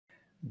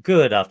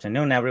Good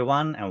afternoon,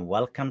 everyone, and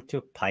welcome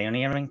to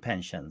Pioneering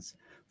Pensions.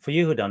 For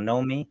you who don't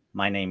know me,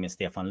 my name is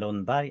Stefan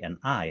Lundberg, and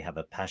I have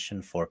a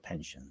passion for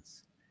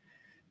pensions.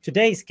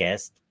 Today's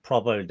guest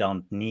probably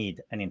don't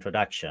need an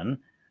introduction.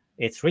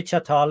 It's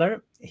Richard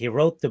Thaler. He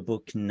wrote the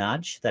book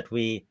Nudge that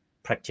we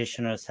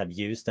practitioners have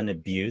used and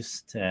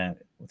abused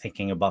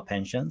thinking about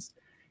pensions.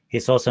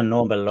 He's also a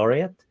Nobel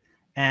laureate,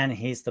 and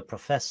he's the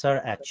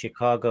professor at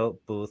Chicago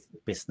Booth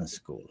Business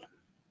School.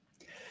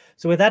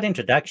 So with that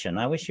introduction,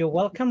 I wish you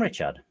welcome,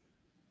 Richard.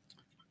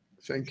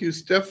 Thank you,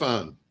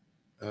 Stefan.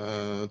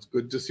 It's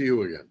good to see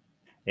you again.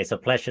 It's a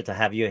pleasure to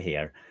have you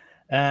here.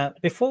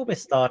 Before we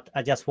start,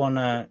 I just want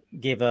to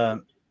give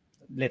a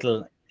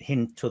little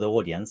hint to the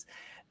audience.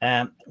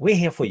 We're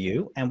here for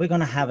you, and we're going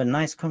to have a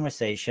nice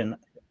conversation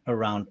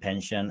around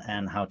pension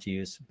and how to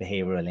use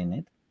behavioral in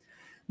it.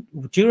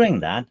 During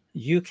that,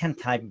 you can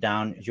type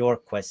down your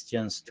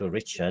questions to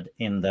Richard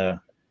in the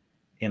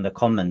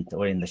comment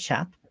or in the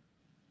chat.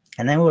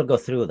 And then we'll go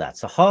through that.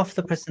 So half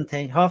the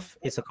presentation, half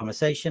is a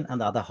conversation,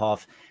 and the other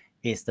half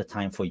is the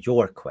time for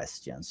your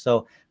questions.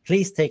 So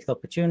please take the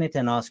opportunity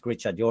and ask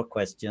Richard your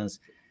questions,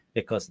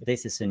 because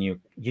this is a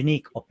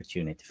unique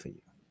opportunity for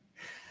you.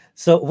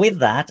 So with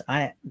that,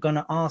 I'm going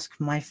to ask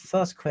my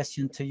first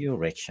question to you,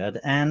 Richard.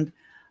 And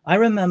I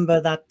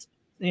remember that,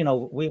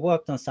 we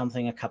worked on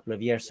something a couple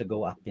of years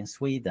ago up in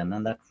Sweden,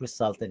 and that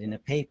resulted in a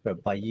paper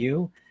by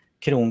you,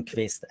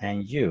 Kronqvist,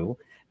 and you.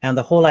 And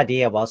the whole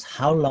idea was,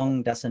 how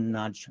long does a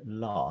nudge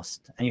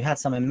last? And you had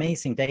some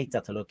amazing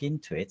data to look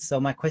into it. So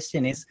my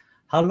question is,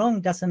 how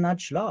long does a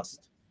nudge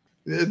last?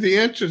 The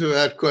answer to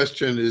that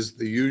question is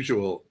the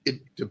usual, it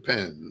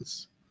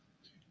depends.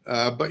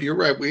 But you're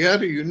right, we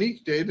had a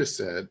unique data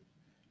set.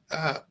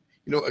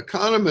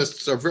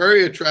 Economists are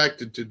very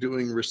attracted to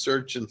doing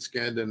research in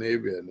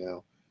Scandinavia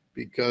now,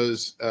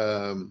 because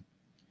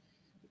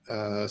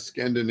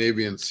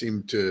Scandinavians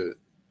seem to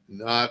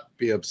not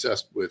be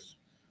obsessed with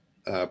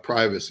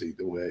privacy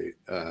the way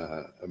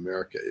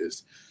America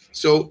is.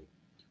 So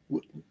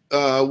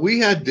we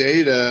had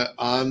data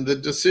on the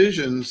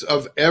decisions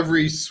of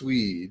every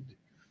Swede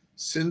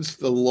since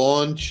the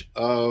launch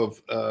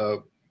of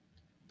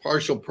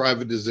partial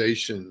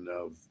privatization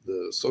of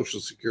the Social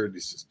Security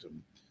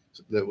system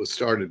that was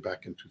started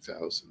back in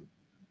 2000.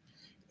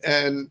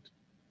 And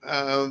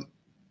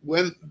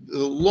when the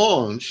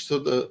launch, so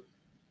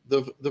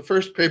the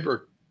first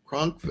paper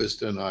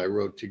Kronqvist and I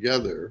wrote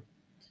together,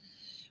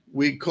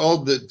 we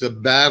called it the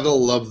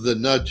Battle of the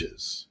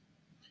Nudges,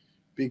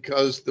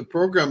 because the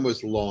program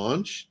was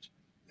launched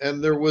and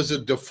there was a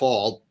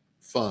default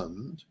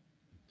fund.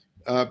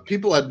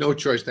 People had no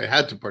choice, they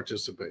had to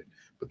participate,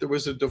 but there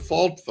was a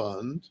default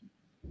fund,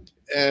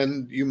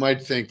 and you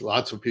might think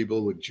lots of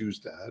people would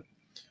choose that.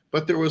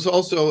 But there was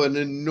also an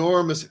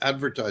enormous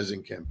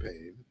advertising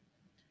campaign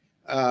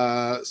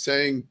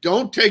saying,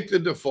 don't take the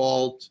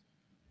default,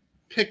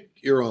 pick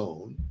your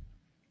own.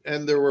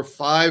 And there were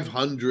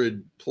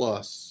 500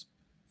 plus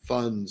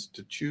funds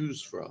to choose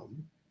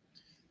from.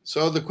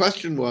 So the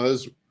question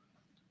was,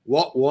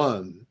 what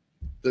won?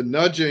 The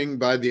nudging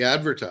by the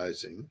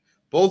advertising,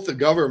 both the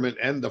government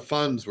and the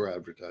funds were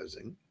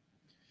advertising,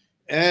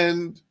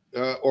 and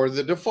or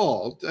the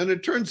default. And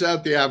it turns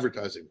out the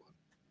advertising won.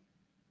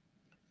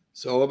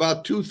 So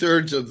about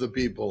 2/3 of the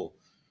people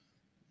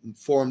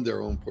formed their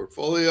own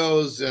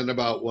portfolios, and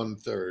about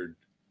 1/3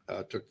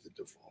 took the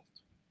default.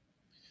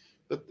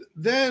 But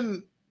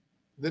then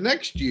the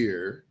next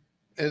year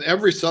and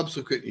every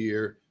subsequent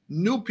year,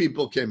 new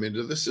people came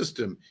into the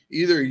system,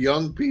 either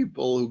young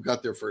people who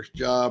got their first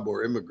job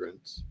or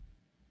immigrants.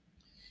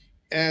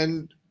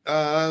 And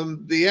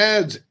the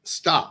ads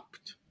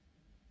stopped.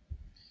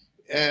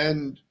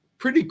 And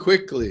pretty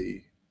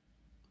quickly,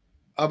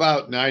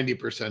 about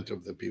 90%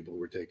 of the people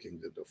were taking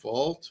the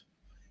default.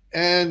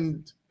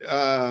 And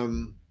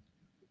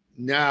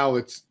now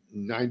it's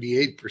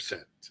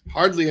 98%.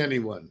 Hardly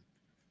anyone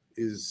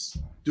is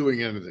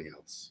doing anything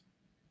else.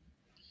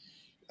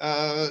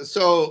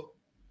 So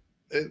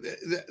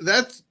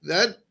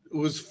that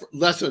was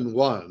lesson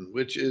one,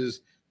 which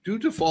is, do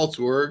defaults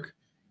work?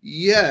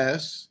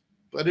 Yes,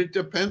 but it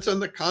depends on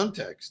the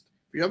context.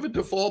 If you have a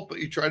default, but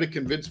you try to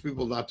convince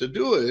people not to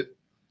do it,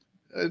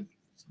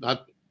 it's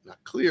not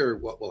clear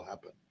what will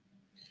happen.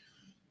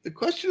 The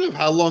question of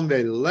how long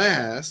they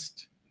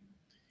last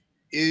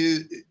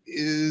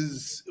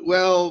is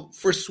well,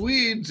 for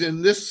Swedes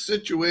in this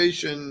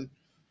situation,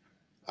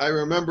 I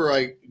remember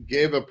I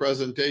gave a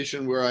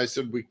presentation where I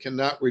said we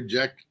cannot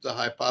reject the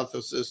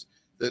hypothesis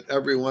that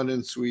everyone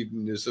in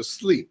Sweden is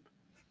asleep.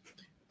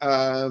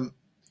 And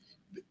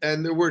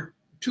there were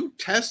two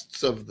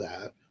tests of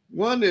that.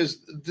 One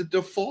is the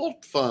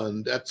default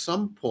fund at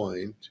some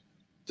point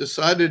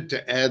decided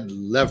to add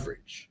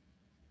leverage,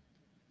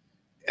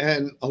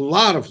 and a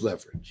lot of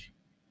leverage.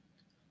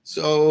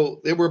 So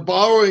they were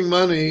borrowing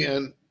money,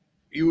 and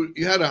you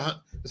had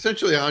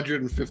essentially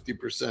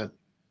 150%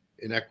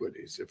 in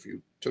equities if you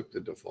took the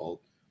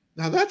default.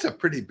 Now that's a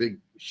pretty big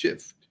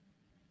shift.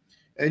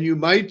 And you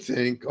might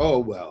think, oh,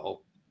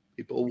 well,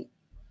 people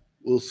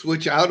will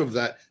switch out of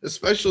that,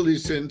 especially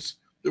since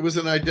there was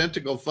an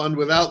identical fund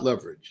without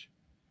leverage.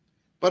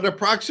 But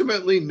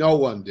approximately no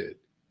one did.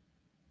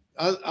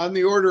 On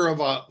the order of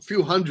a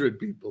few hundred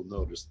people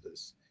noticed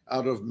this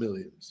out of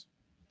millions.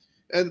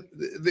 And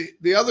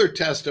the other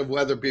test of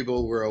whether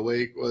people were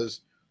awake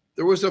was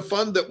there was a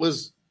fund that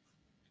was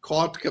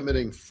caught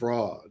committing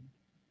fraud.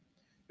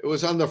 It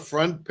was on the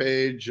front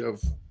page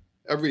of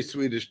every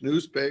Swedish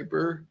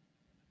newspaper.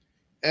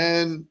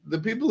 And the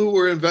people who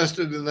were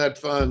invested in that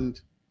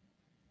fund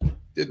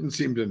didn't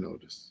seem to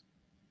notice.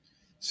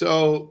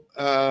 So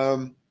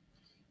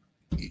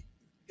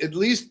at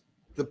least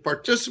the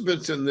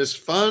participants in this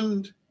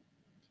fund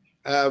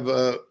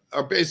are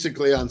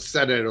basically on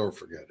set it or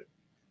forget it.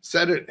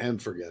 Set it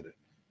and forget it.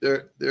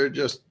 They're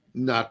just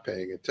not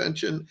paying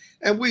attention.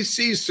 And we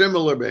see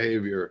similar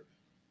behavior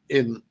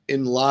in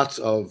lots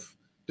of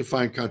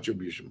defined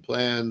contribution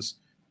plans.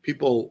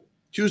 People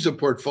choose a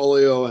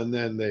portfolio and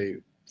then they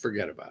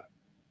forget about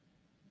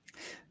it.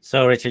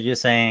 So, Richard, you're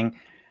saying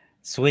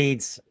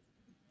Swedes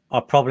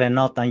are probably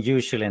not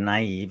unusually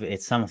naive.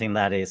 It's something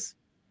that is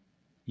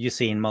you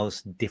see in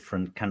most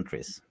different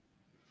countries.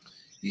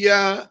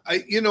 Yeah,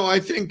 I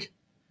think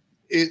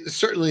it's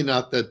certainly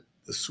not that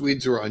the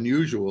Swedes are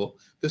unusual.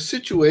 The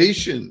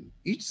situation,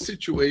 each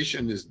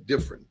situation is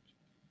different.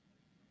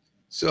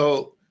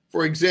 So,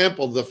 for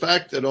example, the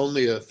fact that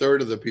only a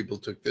third of the people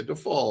took the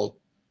default,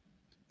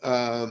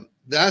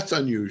 that's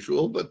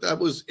unusual, but that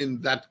was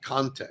in that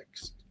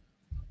context.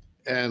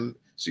 And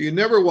so you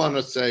never want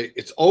to say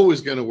it's always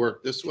going to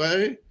work this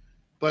way.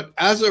 But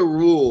as a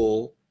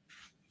rule,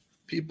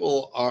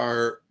 people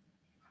are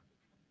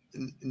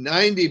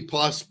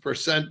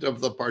 90+% of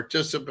the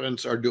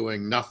participants are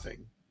doing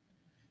nothing.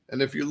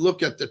 And if you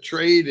look at the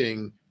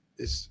trading,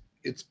 it's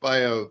by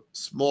a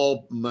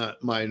small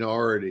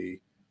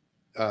minority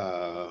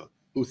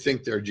who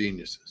think they're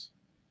geniuses.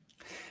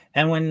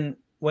 And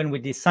when we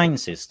design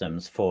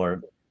systems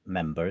for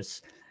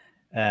members,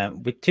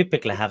 we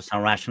typically have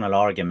some rational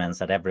arguments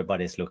that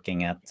everybody's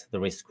looking at the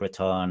risk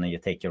return and you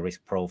take your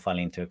risk profile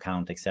into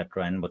account,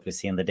 etc. And what we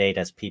see in the data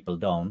is people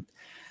don't.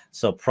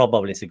 So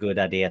probably it's a good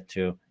idea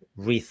to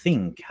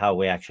rethink how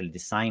we actually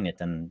design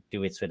it and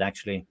do it so it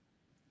actually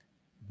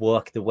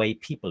work the way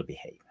people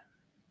behave.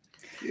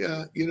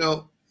 Yeah,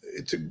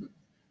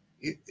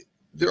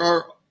 there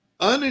are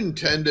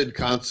unintended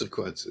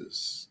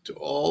consequences to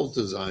all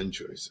design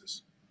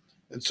choices.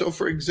 And so,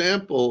 for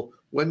example,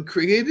 when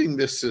creating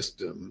this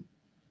system,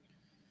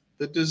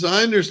 the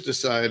designers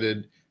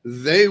decided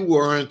they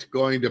weren't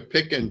going to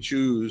pick and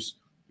choose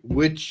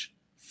which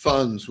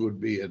funds would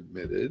be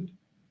admitted.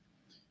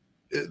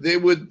 They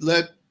would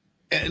let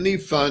any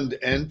fund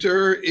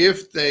enter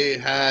if they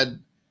had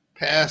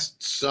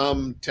passed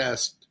some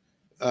test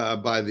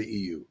by the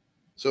EU.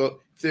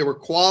 So if they were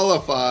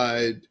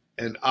qualified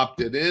and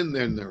opted in,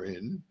 then they're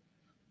in.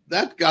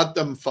 That got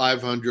them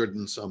 500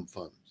 and some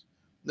funds.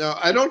 Now,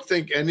 I don't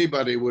think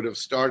anybody would have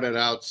started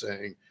out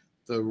saying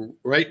the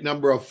right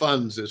number of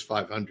funds is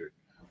 500,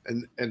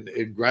 and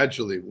it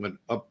gradually went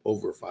up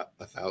over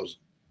 1,000.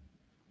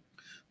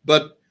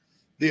 But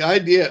the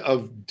idea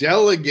of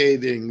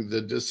delegating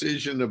the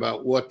decision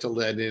about what to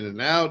let in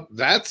and out,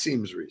 that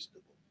seems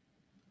reasonable.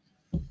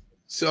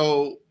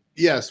 So,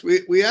 yes,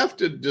 we have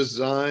to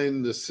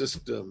design the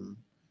system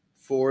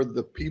for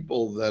the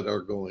people that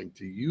are going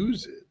to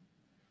use it.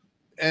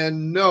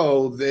 And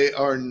no,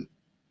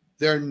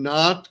 they're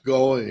not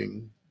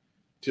going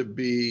to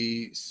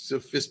be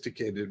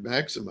sophisticated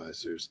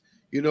maximizers.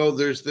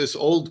 There's this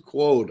old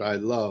quote I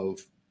love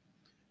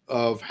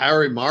of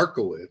Harry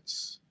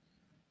Markowitz,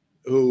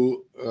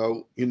 who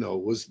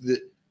was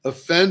the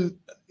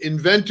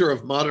inventor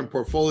of modern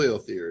portfolio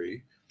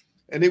theory.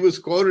 And he was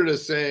quoted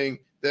as saying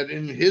that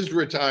in his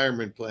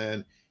retirement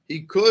plan,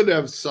 he could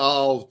have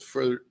solved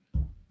for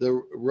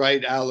the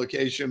right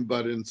allocation,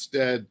 but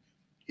instead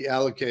he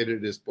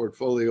allocated his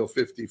portfolio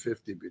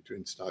 50-50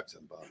 between stocks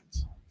and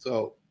bonds.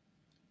 So,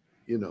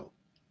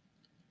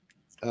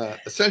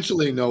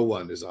 essentially no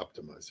one is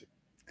optimizing.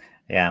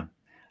 Yeah,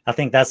 I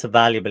think that's a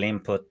valuable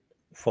input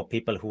for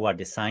people who are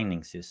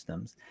designing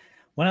systems.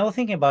 When I was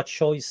thinking about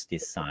choice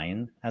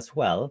design as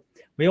well,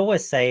 we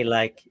always say,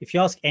 like, if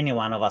you ask any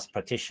one of us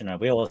practitioners,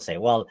 we always say,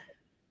 well,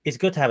 it's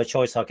good to have a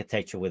choice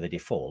architecture with a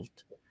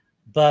default.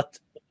 But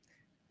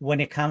when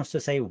it comes to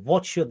say,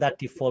 what should that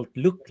default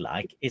look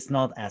like? It's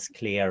not as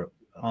clear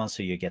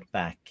answer you get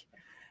back.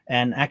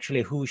 And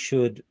actually, who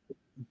should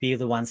be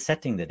the one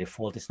setting the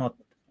default is not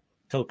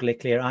totally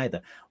clear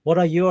either. What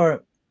are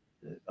your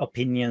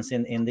opinions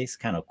in this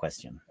kind of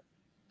question?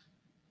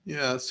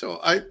 Yeah,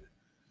 so I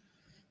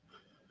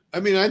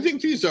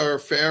think these are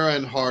fair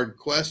and hard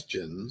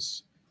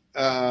questions.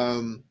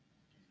 And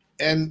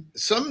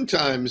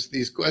sometimes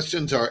these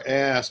questions are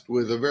asked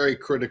with a very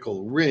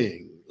critical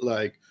ring,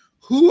 like,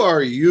 who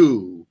are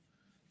you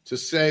to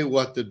say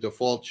what the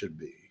default should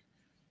be?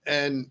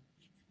 And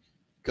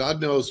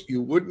God knows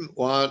you wouldn't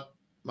want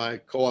my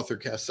co-author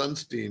Cass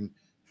Sunstein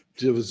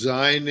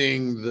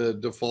designing the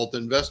default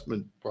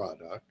investment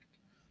product,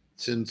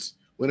 since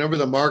whenever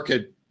the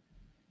market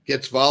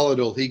gets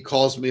volatile, he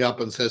calls me up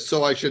and says,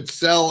 so I should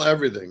sell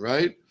everything,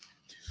 right?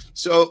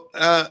 So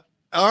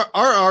our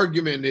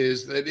argument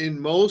is that in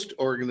most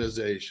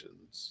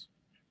organizations,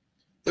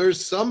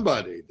 there's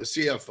somebody, the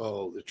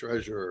CFO, the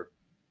treasurer,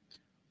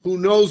 who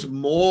knows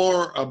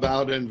more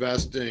about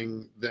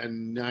investing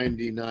than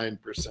 99%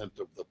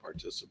 of the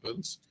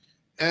participants.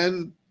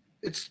 And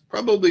it's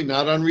probably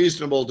not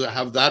unreasonable to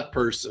have that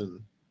person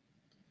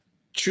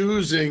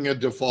choosing a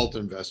default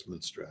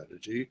investment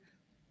strategy.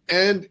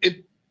 And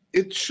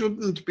it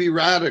shouldn't be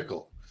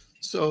radical.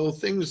 So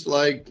things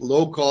like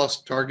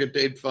low-cost target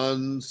date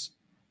funds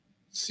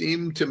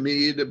seem to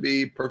me to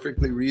be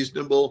perfectly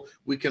reasonable.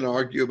 We can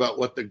argue about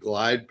what the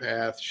glide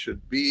path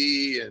should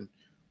be and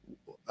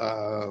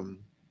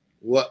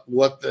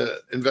what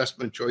the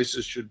investment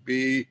choices should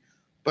be,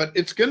 but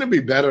it's going to be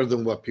better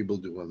than what people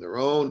do on their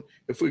own.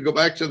 If we go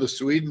back to the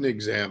Sweden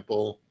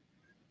example,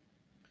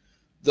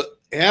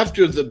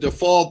 after the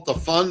default, the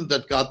fund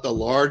that got the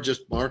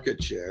largest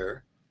market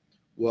share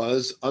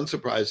was,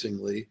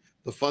 unsurprisingly,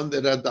 the fund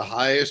that had the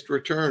highest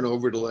return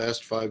over the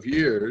last 5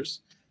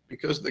 years,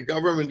 because the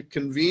government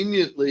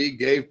conveniently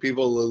gave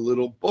people a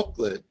little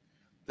booklet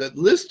that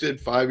listed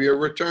 5-year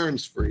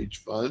returns for each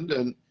fund.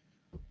 And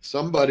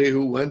somebody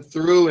who went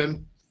through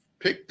and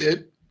picked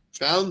it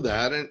found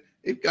that, and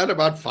it got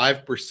about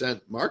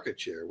 5% market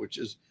share, which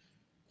is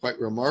quite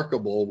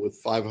remarkable with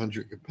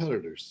 500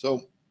 competitors.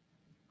 So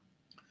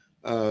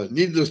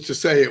needless to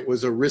say, it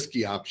was a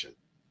risky option.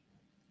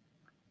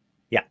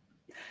 Yeah.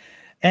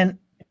 And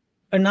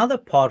another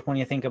part when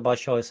you think about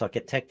choice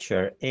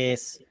architecture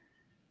is,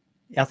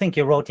 I think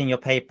you wrote in your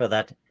paper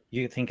that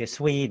you think a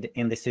Swede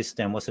in the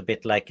system was a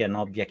bit like an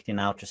object in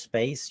outer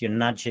space. You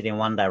nudge it in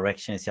one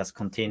direction, it's just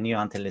continue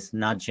until it's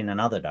nudged in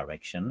another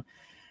direction.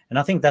 And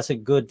I think that's a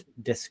good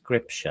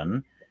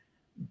description.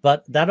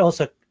 But that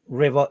also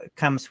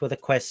comes with a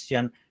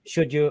question,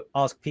 should you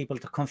ask people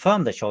to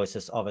confirm the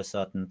choices of a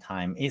certain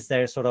time? Is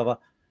there sort of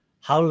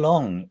how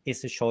long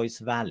is a choice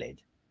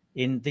valid?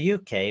 In the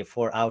UK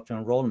for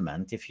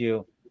auto-enrollment, if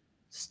you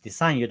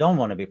decide you don't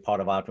want to be part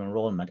of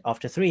auto-enrollment,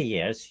 after 3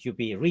 years, you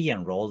be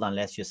re-enrolled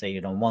unless you say you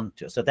don't want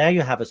to. So there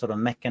you have a sort of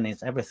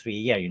mechanism. Every 3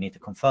 years, you need to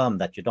confirm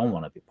that you don't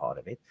want to be part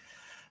of it.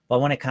 But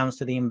when it comes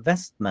to the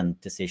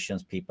investment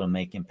decisions people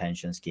make in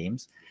pension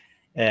schemes,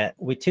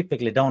 we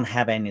typically don't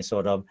have any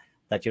sort of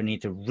that you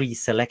need to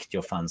reselect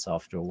your funds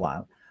after a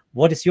while.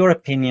 What is your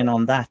opinion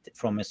on that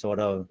from a sort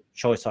of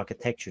choice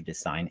architecture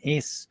design?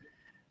 Is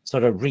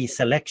sort of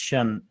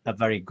reselection a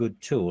very good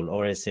tool,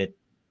 or is it,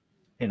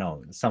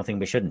 something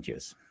we shouldn't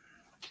use?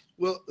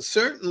 Well,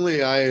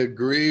 certainly I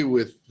agree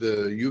with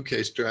the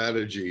UK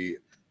strategy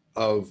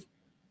of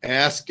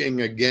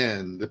asking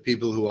again the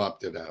people who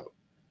opted out,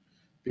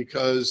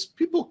 because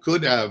people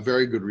could have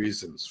very good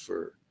reasons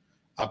for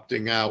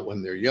opting out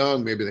when they're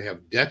young. Maybe they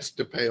have debts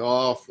to pay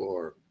off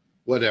or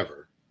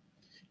whatever.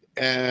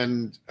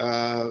 And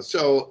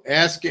so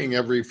asking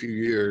every few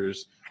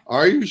years,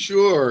 are you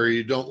sure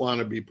you don't want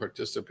to be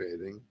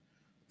participating?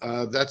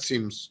 That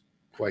seems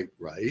quite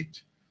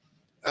right.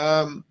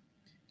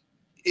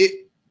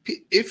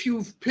 If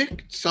you've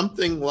picked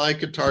something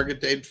like a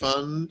target date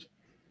fund,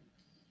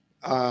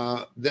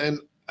 then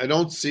I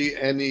don't see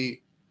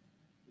any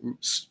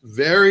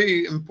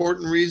very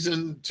important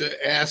reason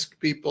to ask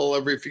people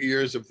every few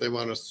years if they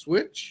want to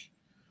switch.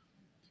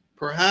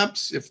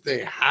 Perhaps if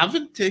they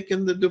haven't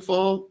taken the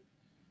default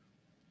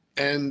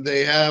and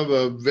they have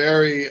a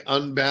very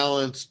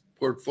unbalanced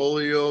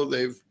portfolio,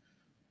 they've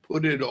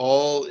put it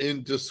all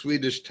into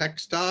Swedish tech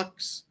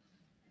stocks,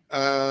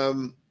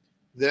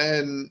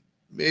 then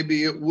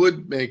maybe it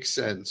would make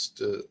sense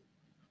to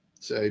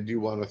say, do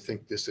you want to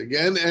think this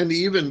again? And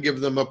even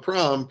give them a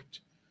prompt.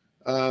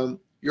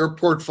 Your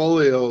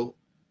portfolio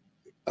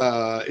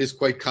is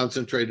quite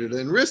concentrated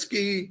and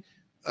risky.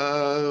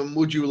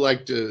 Would you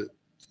like to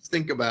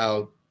think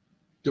about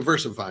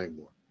diversifying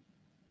more?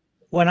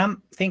 When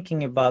I'm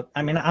thinking about,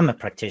 I'm a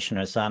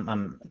practitioner, so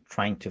I'm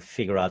trying to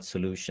figure out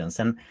solutions.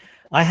 And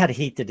I had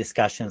heated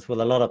discussions with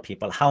a lot of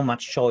people. How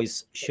much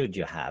choice should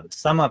you have?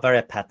 Some are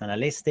very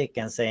paternalistic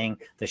and saying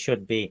there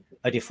should be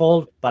a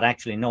default, but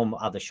actually no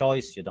other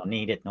choice. You don't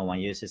need it. No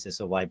one uses it,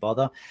 so why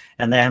bother?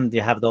 And then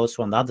you have those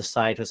from the other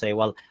side who say,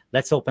 well,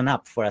 let's open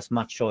up for as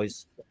much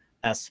choice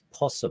as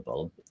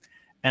possible.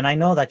 And I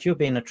know that you've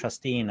been a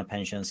trustee in a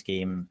pension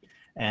scheme,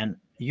 and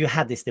you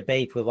had this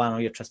debate with one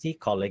of your trustee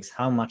colleagues.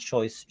 How much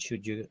choice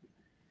should you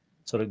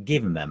sort of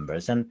give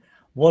members? And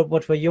what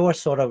were your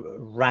sort of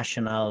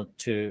rationale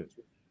to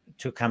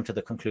come to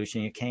the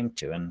conclusion you came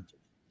to? And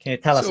can you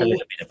tell us a little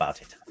bit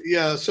about it?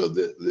 Yeah, so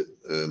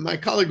my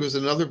colleague was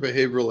another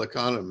behavioral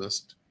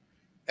economist,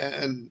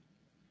 and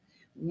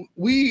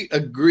we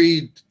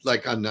agreed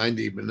like on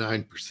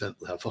 99%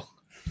 level.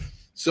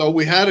 So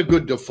we had a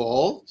good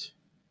default,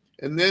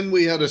 and then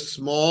we had a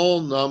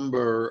small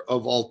number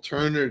of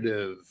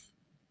alternative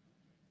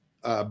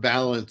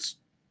balanced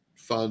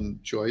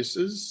fund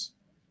choices.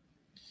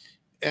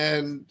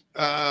 And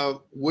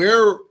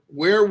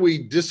where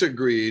we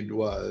disagreed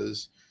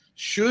was,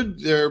 should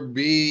there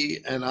be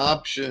an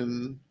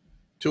option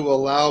to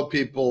allow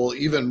people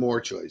even more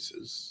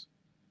choices.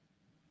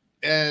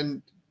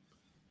 And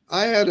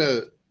I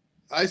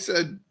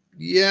said,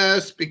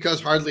 yes,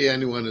 because hardly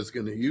anyone is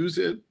going to use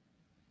it.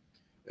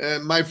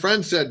 And my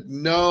friend said,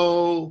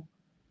 no,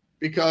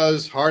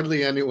 because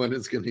hardly anyone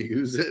is going to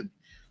use it.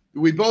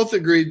 We both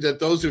agreed that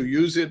those who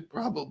use it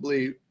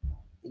probably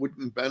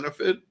wouldn't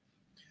benefit.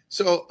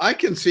 So I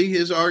can see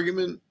his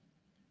argument.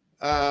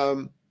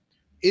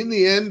 In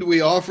the end,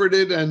 we offered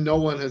it and no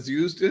one has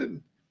used it.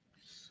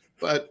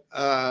 But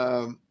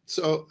I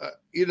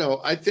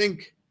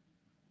think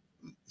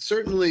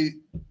certainly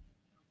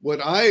what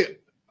I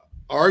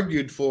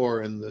argued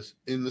for in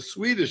the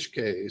Swedish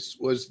case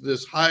was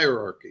this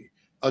hierarchy,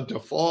 a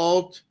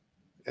default,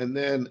 and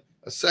then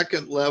a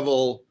second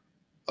level,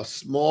 a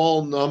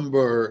small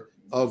number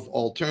of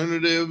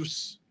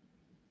alternatives,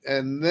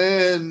 and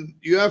then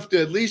you have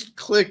to at least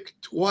click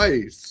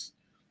twice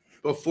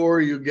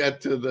before you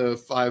get to the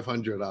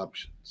 500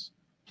 options.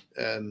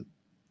 And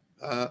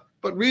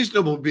but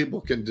reasonable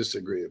people can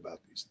disagree about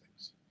these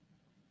things.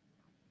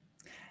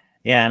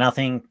 Yeah, and I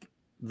think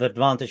the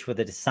advantage with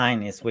the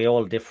design is we're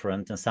all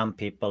different, and some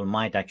people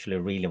might actually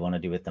really want to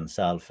do it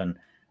themselves, and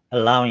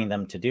allowing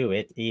them to do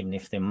it, even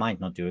if they might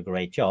not do a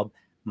great job,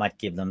 might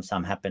give them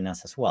some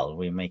happiness as well.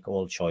 We make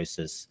all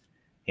choices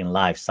in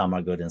life. Some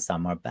are good and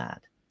some are bad.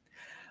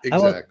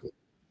 Exactly.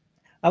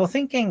 I was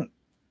thinking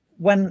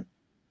when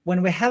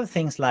we have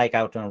things like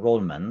auto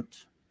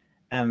enrollment,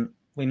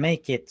 we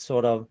make it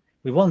sort of,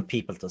 we want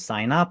people to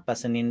sign up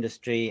as an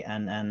industry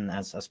and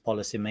as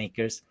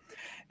policymakers.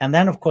 And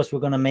then, of course,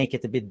 we're going to make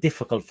it a bit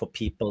difficult for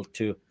people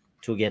to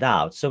get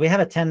out. So we have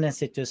a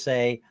tendency to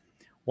say,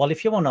 well,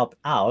 if you want to opt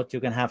out,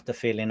 you're going to have to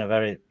fill in a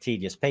very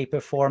tedious paper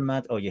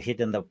format, or you're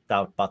hitting the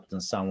opt-out button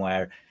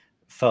somewhere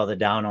further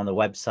down on the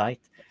website.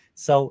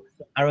 So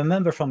I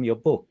remember from your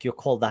book, you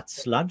call that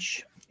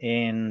sludge,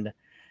 and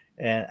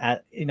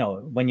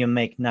when you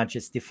make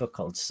nudges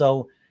difficult.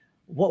 So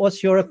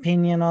what's your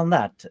opinion on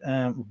that?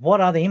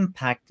 What are the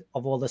impact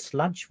of all the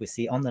sludge we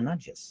see on the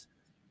nudges?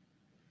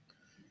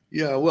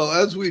 Yeah, well,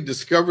 as we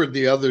discovered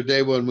the other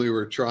day when we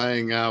were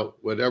trying out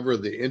whatever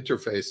the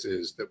interface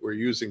is that we're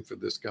using for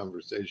this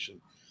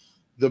conversation,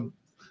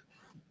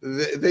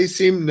 they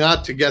seem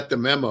not to get the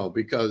memo,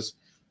 because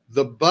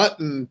the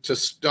button to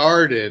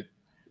start it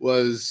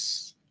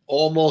was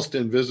almost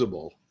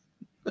invisible.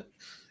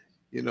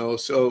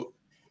 So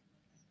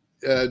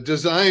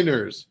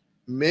designers,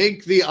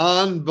 make the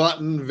on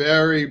button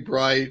very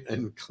bright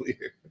and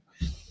clear.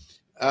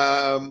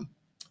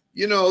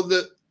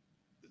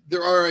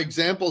 There are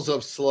examples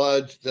of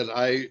sludge that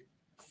I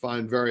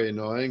find very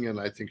annoying and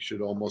I think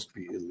should almost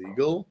be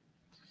illegal.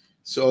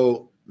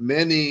 So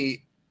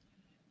many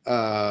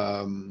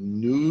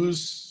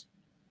news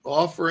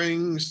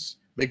offerings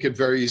make it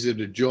very easy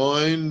to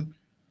join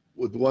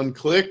with one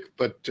click,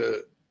 but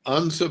to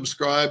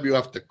unsubscribe, you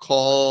have to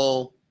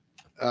call.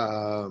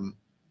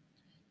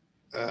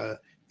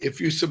 If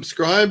you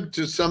subscribe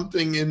to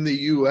something in the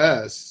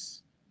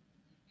US,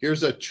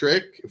 here's a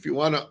trick. If you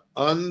want to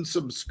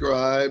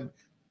unsubscribe,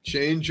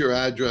 change your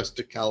address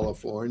to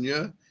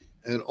California,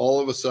 and all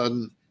of a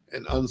sudden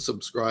an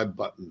unsubscribe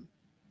button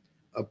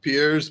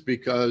appears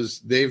because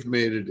they've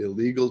made it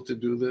illegal to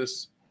do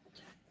this.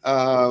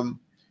 When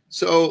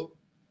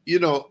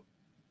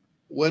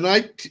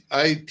I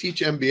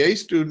teach MBA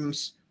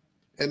students,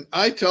 and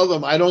I tell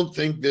them, I don't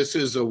think this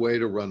is a way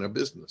to run a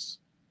business.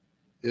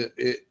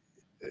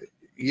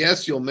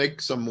 Yes, you'll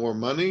make some more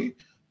money,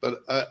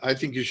 but I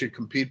think you should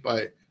compete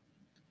by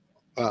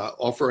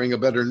offering a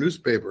better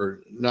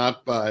newspaper,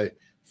 not by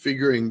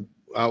figuring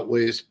out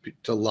ways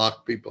to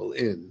lock people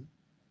in.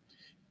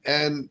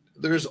 And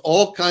there's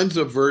all kinds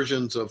of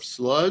versions of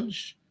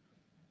sludge,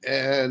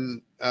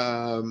 and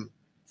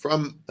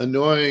from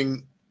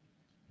annoying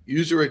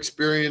user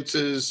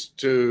experiences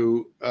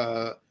to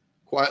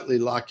quietly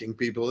locking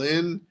people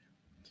in.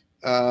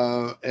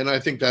 And I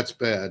think that's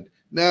bad.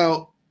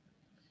 Now,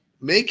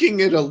 making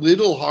it a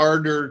little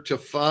harder to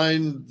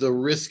find the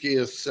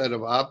riskiest set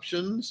of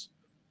options,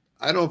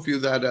 I don't view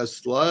that as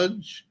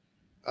sludge.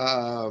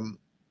 I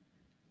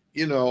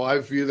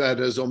view that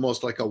as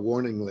almost like a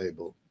warning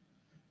label,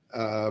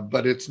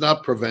 but it's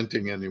not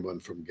preventing anyone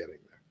from getting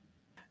there.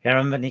 Yeah, I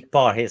remember Nick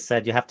Barr, he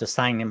said you have to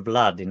sign in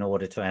blood in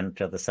order to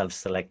enter the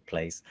self-select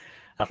place.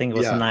 I think it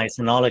was a nice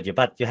analogy,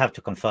 but you have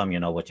to confirm you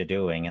know what you're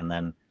doing. And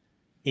then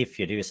if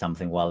you do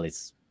something, well,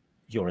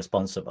 you're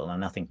responsible.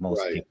 And I think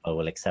most people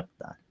will accept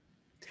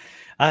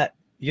that.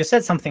 You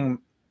said something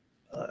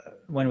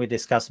when we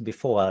discussed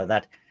before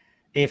that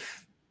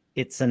if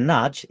it's a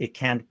nudge, it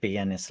can't be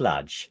any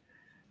sludge.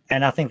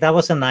 And I think that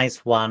was a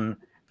nice one,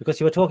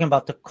 because you were talking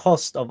about the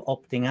cost of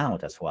opting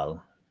out as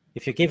well.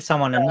 If you give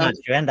someone a nudge,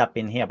 you end up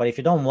in here. But if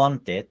you don't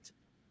want it,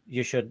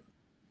 you should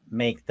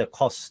make the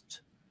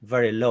cost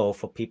very low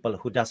for people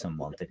who doesn't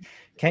want it.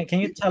 Can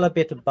you tell a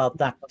bit about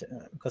that?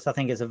 Because I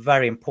think it's a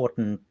very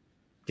important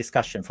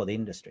discussion for the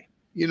industry.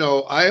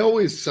 I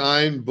always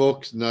sign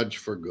books nudge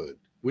for good,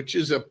 which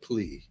is a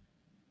plea.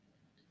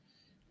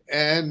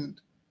 And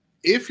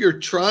if you're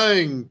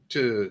trying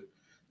to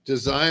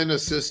design a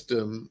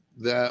system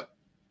that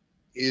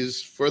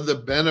is for the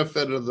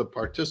benefit of the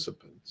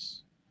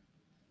participants,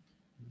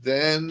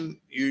 then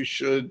you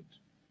should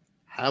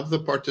have the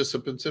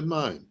participants in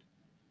mind.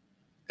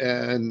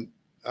 And,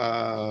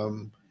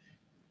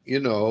 you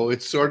know,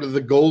 it's sort of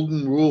the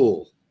golden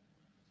rule.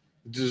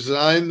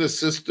 Design the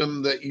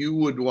system that you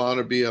would want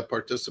to be a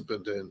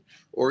participant in,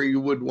 or you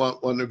would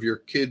want one of your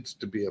kids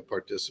to be a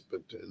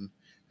participant in.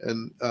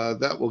 And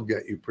that will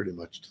get you pretty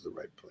much to the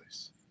right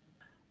place.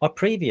 Our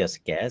previous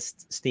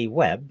guest, Steve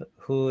Webb,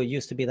 who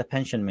used to be the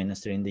pension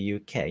minister in the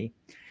UK,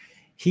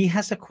 he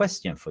has a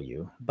question for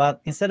you.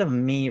 But instead of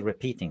me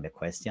repeating the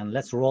question,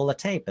 let's roll the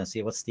tape and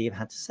see what Steve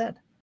had to say.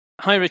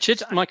 Hi,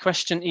 Richard. My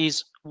question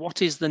is,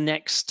 what is the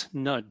next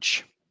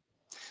nudge?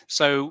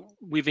 So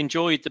we've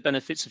enjoyed the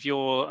benefits of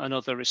your and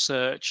other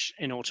research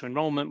in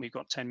auto-enrollment. We've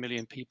got 10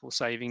 million people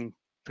saving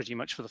pretty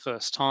much for the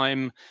first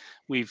time.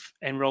 We've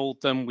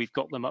enrolled them, we've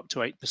got them up to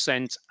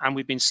 8%, and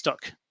we've been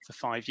stuck for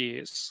 5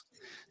 years.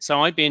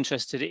 So I'd be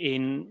interested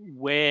in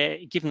where,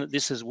 given that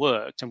this has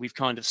worked and we've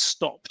kind of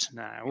stopped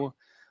now,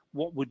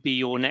 what would be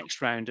your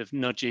next round of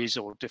nudges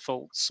or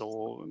defaults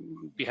or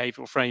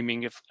behavioral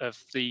framing of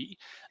the,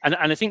 and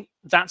I think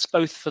that's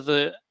both for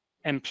the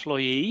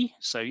employee.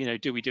 So, you know,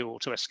 do we do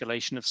auto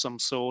escalation of some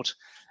sort?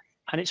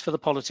 And it's for the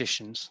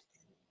politicians.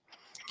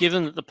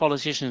 Given that the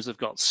politicians have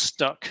got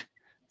stuck,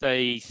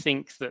 they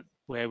think that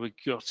where we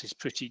got is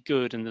pretty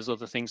good and there's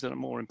other things that are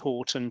more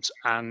important,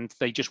 and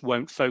they just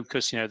won't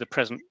focus. You know, the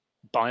present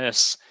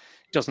bias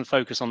doesn't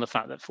focus on the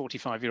fact that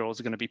 45-year-olds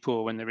are going to be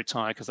poor when they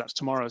retire, because that's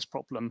tomorrow's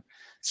problem.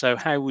 So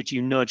how would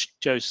you nudge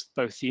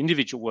both the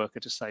individual worker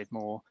to save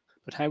more,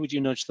 but how would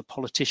you nudge the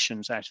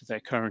politicians out of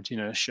their current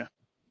inertia?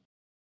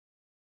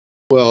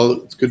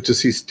 Well, it's good to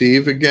see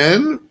Steve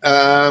again.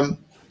 I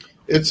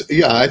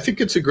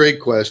think it's a great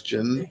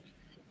question.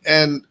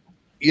 And,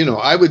 you know,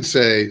 I would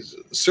say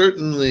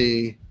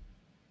certainly,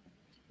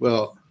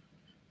 well,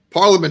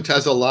 Parliament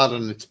has a lot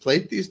on its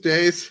plate these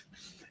days.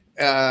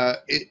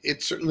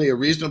 It's certainly a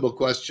reasonable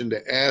question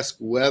to ask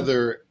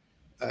whether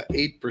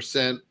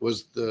 8%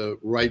 was the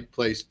right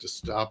place to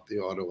stop the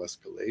auto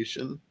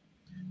escalation.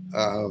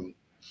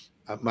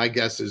 My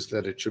guess is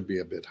that it should be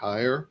a bit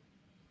higher.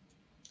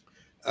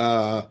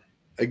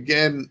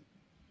 Again,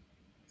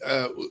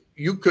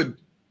 you could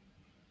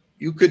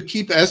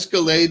keep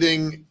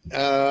escalating,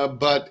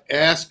 but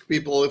ask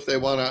people if they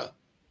want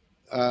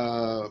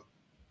to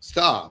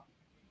stop.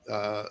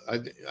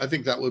 I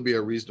think that would be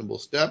a reasonable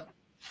step.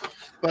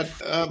 But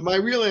my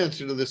real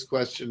answer to this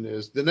question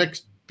is the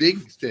next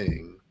big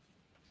thing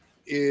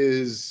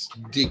is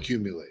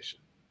decumulation.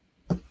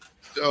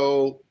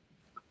 So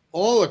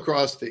all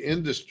across the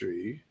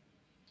industry,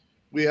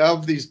 we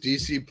have these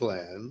DC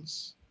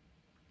plans,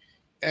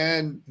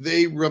 and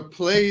they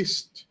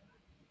replaced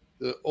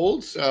the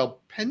old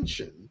style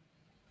pension,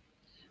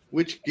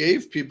 which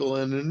gave people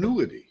an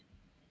annuity.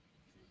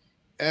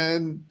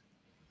 And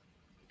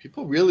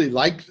people really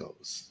like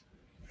those.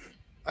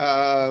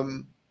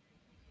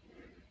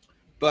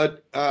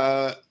 But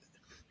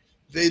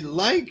they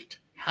liked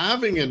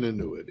having an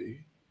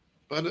annuity,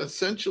 but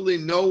essentially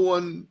no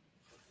one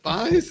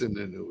buys an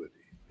annuity.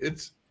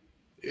 It's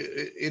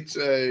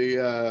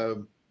a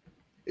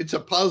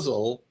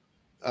puzzle.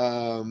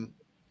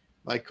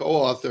 My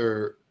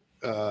co-author,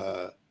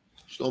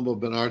 Shlomo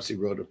Ben-Artzi,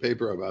 wrote a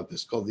paper about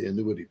this called The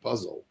Annuity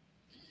Puzzle.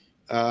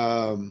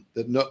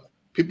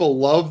 People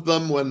love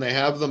them when they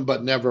have them,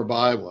 but never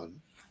buy one.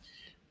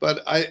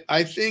 But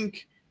I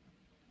think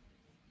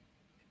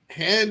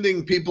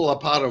handing people a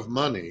pot of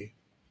money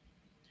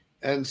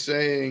and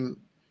saying,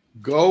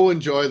 go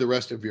enjoy the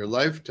rest of your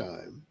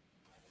lifetime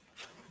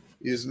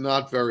is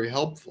not very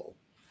helpful.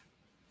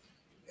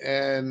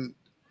 And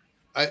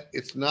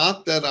it's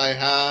not that I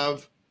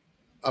have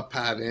a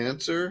pat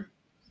answer,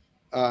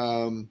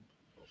 though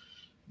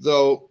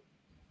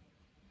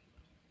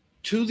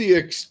to the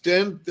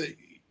extent that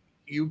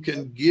you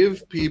can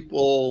give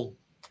people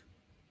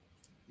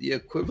the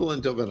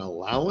equivalent of an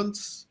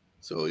allowance.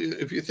 So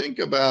if you think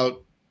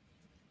about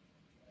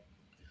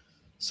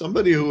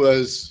somebody who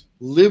has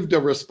lived a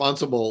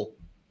responsible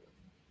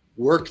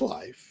work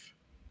life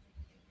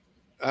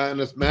and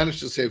has managed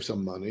to save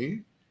some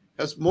money,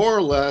 has more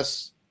or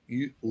less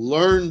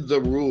learned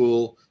the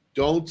rule,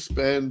 don't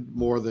spend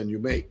more than you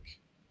make.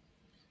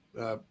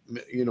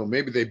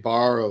 Maybe they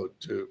borrowed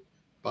to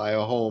buy a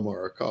home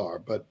or a car,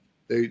 but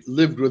they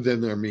lived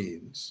within their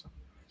means.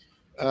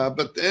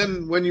 But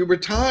then when you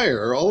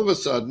retire, all of a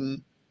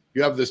sudden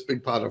you have this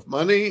big pot of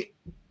money,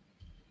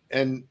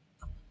 and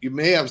you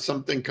may have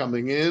something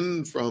coming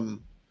in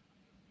from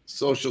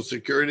Social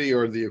Security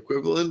or the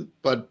equivalent,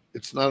 but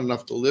it's not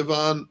enough to live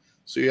on.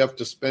 So you have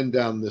to spend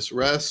down this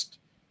rest.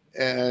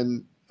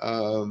 And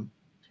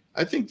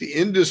I think the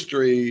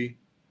industry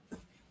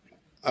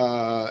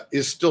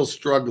is still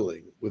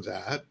struggling with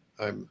that.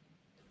 I'm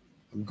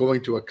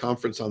going to a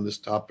conference on this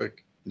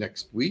topic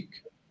next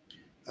week.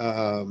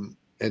 And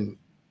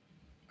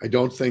I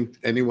don't think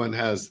anyone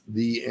has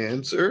the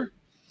answer.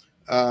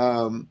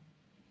 But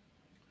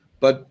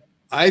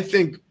I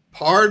think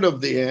part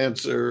of the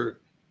answer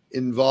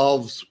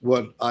involves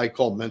what I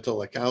call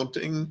mental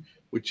accounting,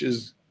 which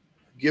is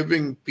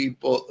giving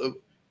people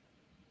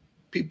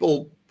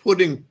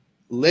putting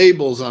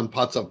labels on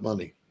pots of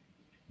money.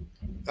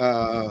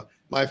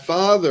 My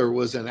father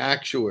was an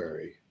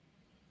actuary,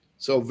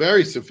 so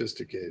very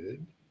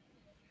sophisticated,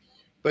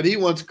 but he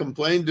once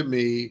complained to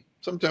me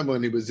sometime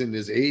when he was in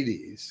his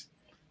 80s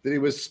that he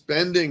was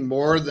spending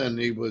more than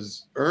he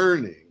was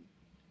earning.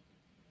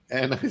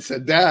 And I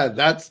said, Dad,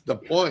 that's the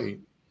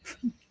point.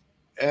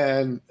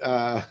 And,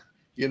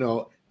 you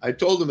know, I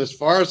told him, as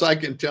far as I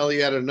can tell, he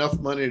had enough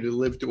money to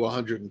live to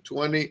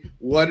 120.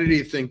 What did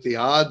he think the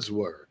odds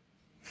were?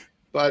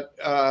 But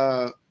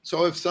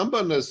so if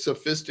someone as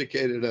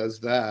sophisticated as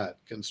that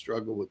can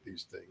struggle with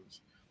these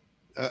things,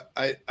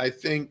 I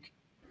think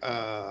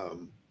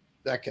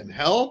that can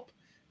help.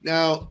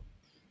 Now,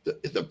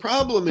 the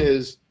problem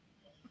is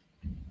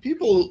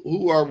people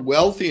who are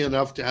wealthy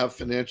enough to have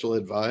financial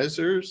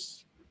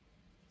advisors,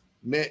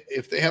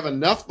 if they have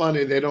enough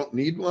money, they don't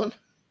need one.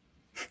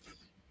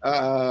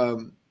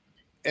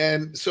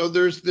 And so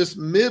there's this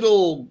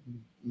the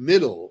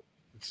middle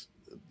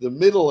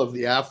of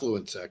the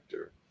affluent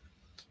sector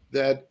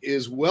that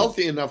is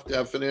wealthy enough to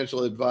have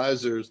financial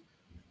advisors,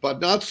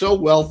 but not so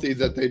wealthy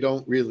that they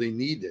don't really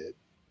need it.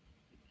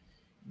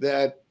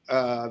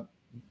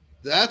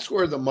 That's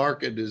where the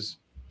market is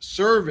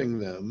serving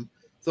them,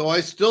 though I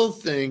still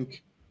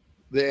think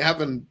they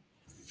haven't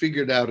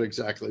figured out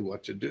exactly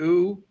what to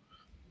do.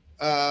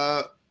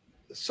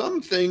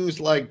 Some things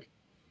like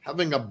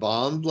having a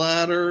bond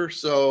ladder.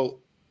 So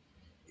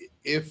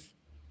if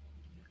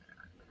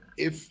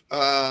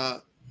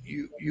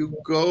you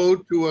go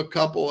to a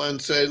couple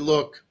and say,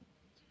 look,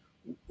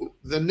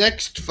 the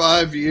next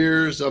 5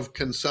 years of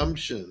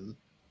consumption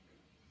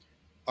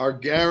are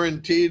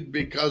guaranteed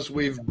because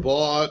we've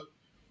bought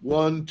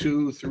 1,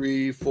 2,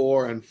 3,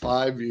 4, and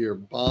 5-year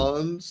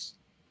bonds.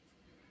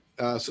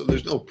 So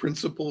there's no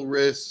principal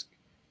risk,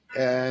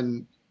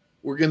 and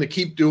we're going to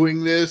keep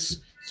doing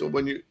this. So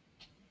when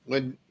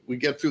we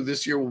get through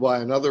this year, we'll buy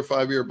another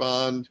 5-year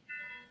bond.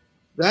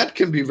 That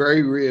can be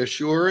very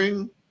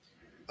reassuring.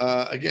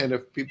 Again,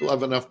 if people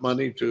have enough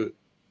money to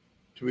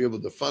be able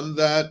to fund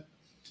that.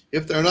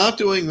 If they're not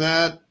doing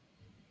that,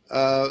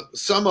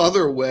 some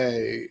other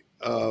way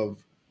of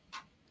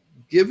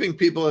giving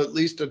people at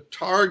least a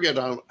target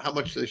on how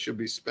much they should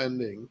be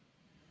spending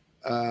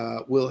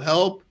will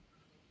help.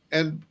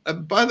 And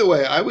by the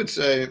way, I would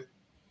say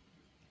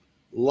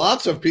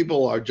lots of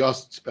people are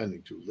just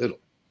spending too little.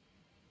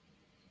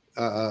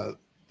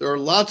 There are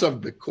lots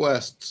of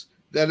bequests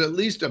that at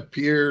least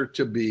appear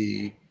to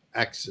be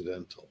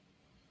accidental.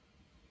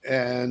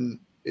 And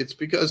it's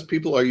because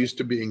people are used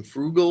to being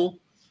frugal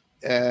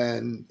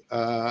and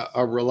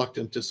are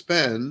reluctant to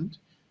spend.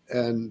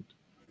 And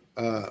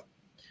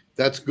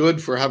that's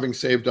good for having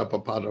saved up a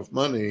pot of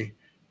money,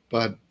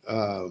 but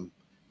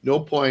no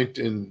point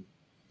in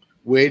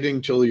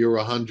waiting till you're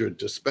 100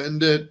 to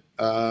spend it.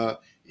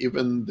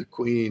 Even the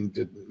Queen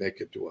didn't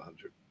make it to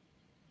 100.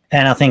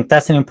 And I think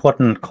that's an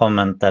important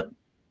comment, that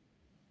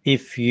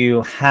if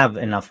you have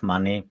enough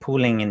money,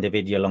 pooling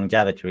individual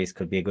longevity risk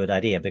could be a good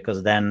idea,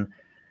 because then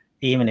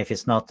even if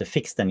it's not a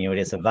fixed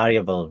annuity, it's a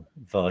variable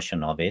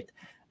version of it,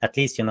 at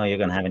least you know you're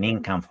going to have an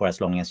income for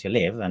as long as you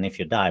live. And if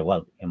you die,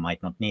 well, you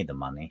might not need the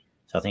money.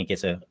 So I think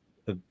it's a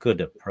good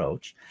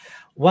approach.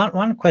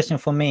 One question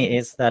for me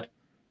is that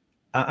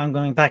I'm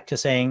going back to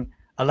saying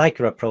I like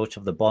your approach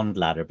of the bond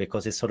ladder,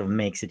 because it sort of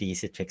makes it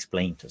easy to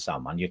explain to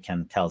someone. You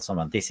can tell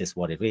someone, this is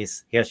what it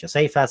is. Here's your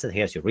safe asset.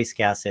 Here's your risk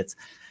assets.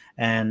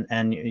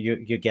 And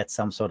you get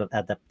some sort of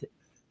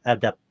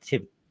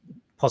adaptive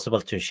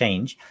possible to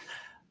change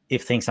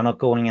if things are not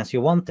going as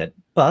you wanted.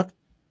 But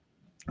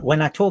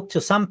when I talk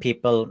to some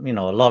people, you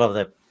know, a lot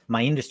of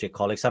my industry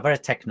colleagues are very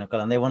technical,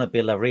 and they want to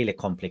build a really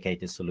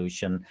complicated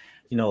solution,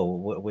 you know,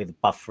 with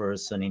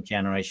buffers and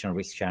intergenerational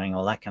risk sharing,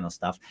 all that kind of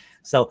stuff.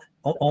 So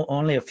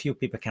only a few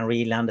people can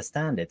really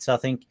understand it. So I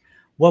think,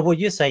 what would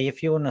you say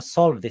if you want to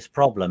solve this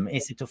problem?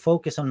 Is it to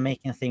focus on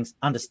making things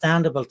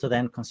understandable to the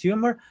end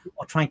consumer,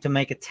 or trying to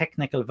make a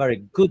technical,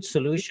 very good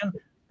solution,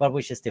 but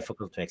which is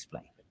difficult to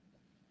explain?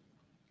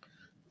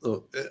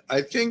 Look,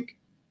 I think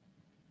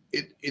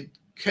it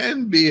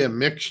can be a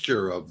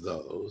mixture of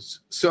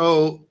those.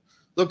 So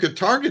look, a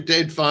target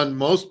date fund,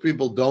 most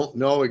people don't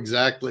know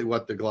exactly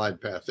what the glide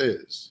path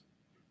is,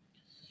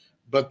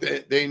 but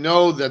they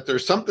know that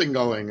there's something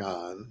going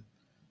on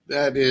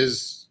that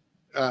is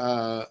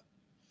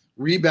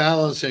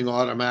rebalancing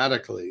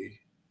automatically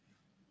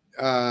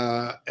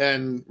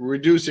and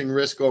reducing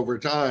risk over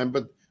time,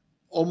 but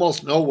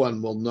almost no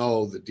one will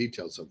know the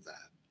details of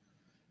that.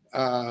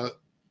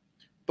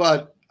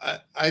 But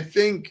I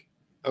think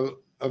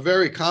a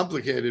very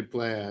complicated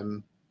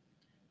plan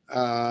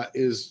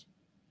is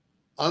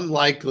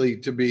unlikely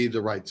to be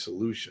the right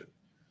solution.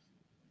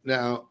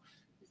 Now,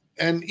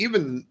 and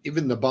even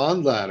the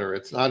bond ladder,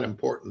 it's not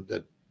important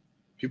that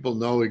people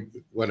know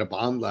what a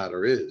bond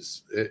ladder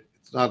is.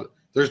 It's not.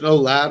 There's no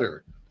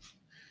ladder.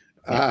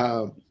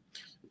 If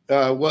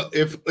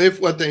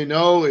what they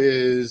know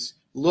is,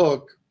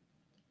 look,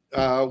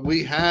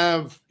 we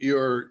have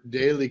your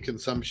daily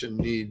consumption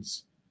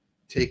needs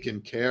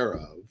taken care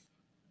of,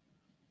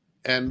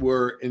 and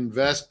we're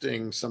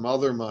investing some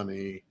other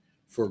money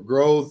for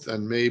growth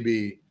and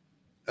maybe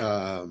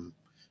to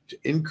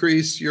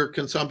increase your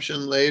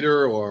consumption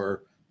later,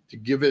 or to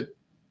give it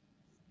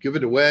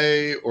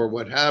away, or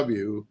what have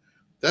you,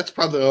 that's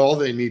probably all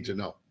they need to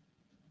know.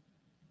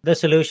 The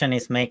solution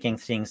is making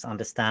things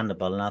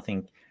understandable, and I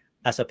think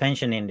as a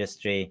pension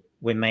industry,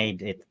 we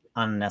made it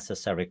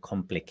unnecessarily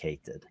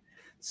complicated.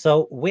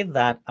 So with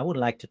that, I would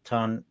like to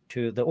turn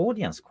to the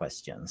audience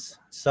questions.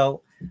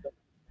 So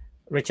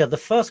Richard, the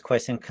first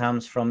question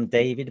comes from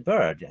David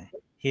Bird.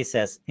 He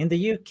says, in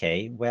the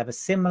UK, we have a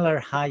similar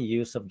high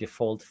use of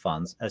default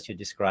funds as you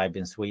described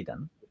in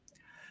Sweden.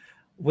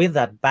 With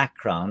that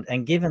background,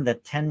 and given the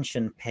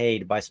attention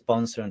paid by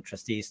sponsor and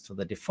trustees to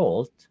the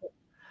default,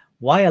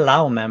 why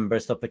allow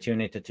members the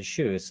opportunity to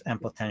choose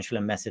and potentially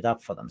mess it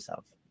up for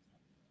themselves?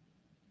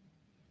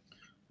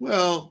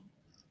 Well,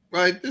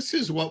 right, this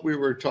is what we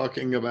were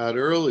talking about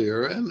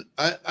earlier, and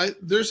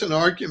there's an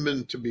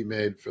argument to be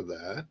made for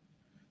that.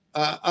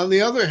 On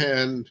the other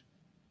hand,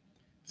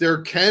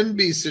 there can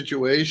be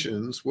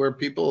situations where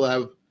people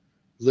have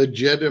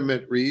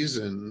legitimate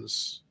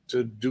reasons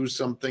to do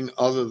something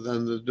other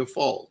than the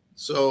default.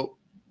 So,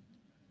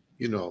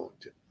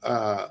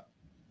 I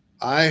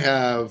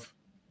have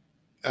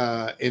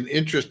an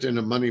interest in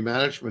a money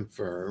management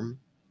firm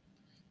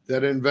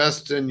that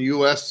invests in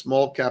US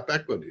small cap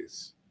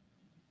equities.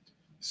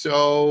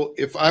 So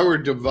if I were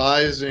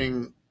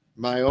devising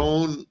my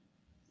own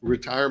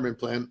retirement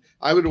plan,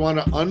 I would want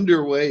to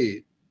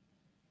underweight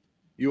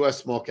US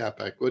small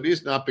cap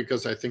equities, not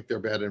because I think they're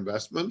bad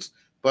investments,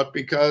 but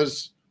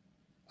because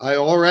I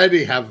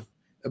already have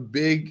a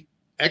big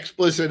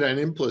explicit and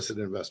implicit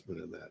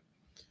investment in that.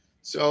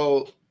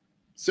 So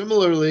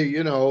similarly,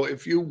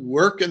 if you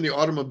work in the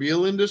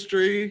automobile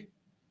industry,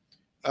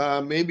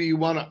 maybe you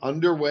want to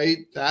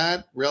underweight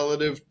that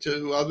relative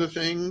to other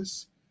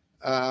things.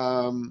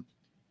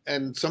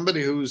 And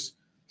somebody who's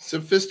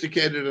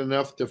sophisticated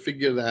enough to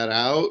figure that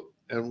out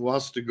and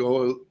wants to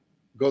go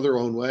their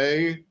own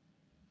way,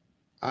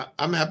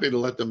 I'm happy to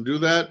let them do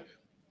that.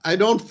 I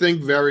don't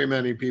think very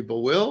many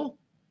people will.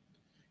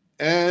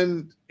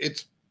 And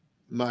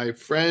my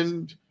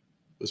friend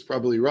was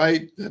probably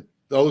right that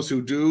those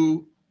who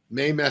do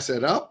may mess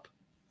it up.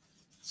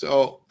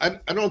 So I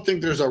don't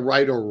think there's a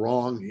right or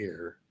wrong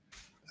here.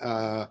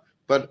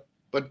 But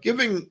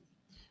giving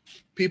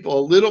people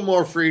a little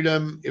more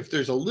freedom, if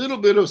there's a little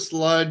bit of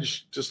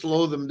sludge to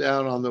slow them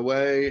down on the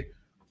way,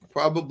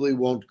 probably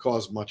won't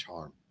cause much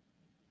harm.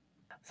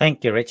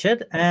 Thank you,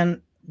 Richard.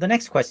 And the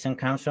next question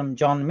comes from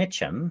John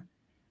Mitchum.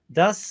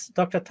 Does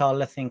Dr.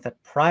 Thaler think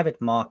that private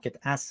market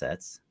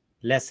assets,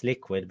 less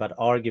liquid but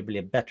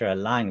arguably better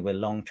aligned with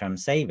long-term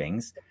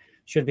savings,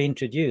 should be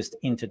introduced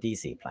into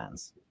DC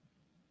plans?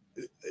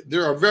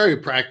 There are very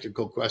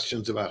practical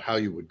questions about how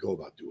you would go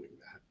about doing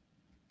that.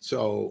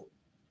 So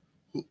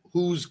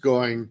who's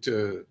going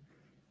to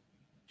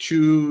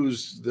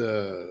choose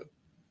the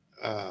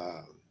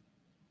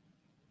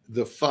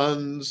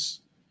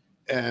funds,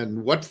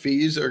 and what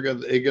fees are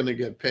they going to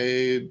get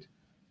paid,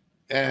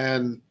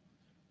 and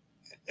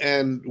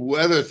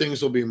whether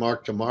things will be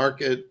marked to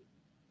market.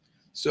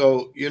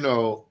 So,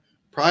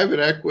 private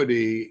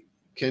equity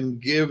can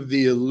give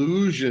the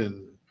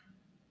illusion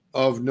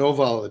of no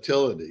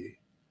volatility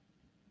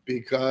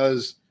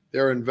because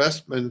their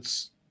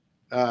investments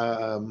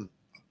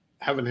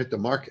haven't hit the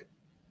market.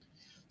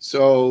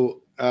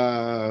 So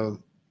I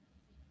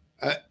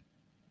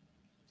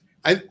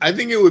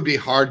think it would be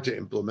hard to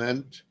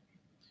implement.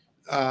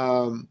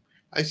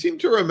 I seem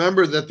to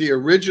remember that the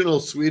original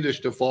Swedish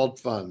default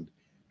fund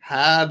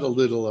had a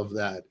little of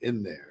that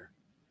in there,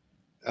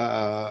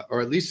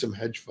 or at least some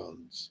hedge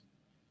funds.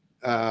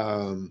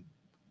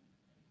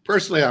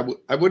 Personally,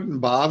 I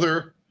wouldn't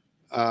bother.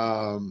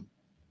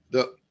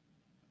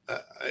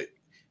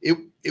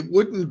 It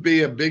wouldn't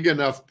be a big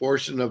enough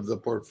portion of the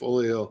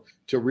portfolio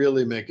to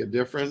really make a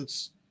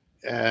difference,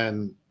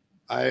 and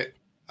I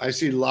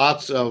see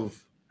lots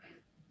of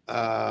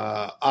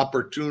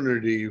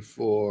opportunity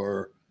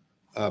for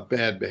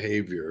bad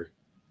behavior.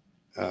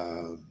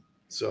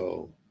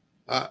 So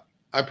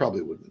I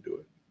probably wouldn't do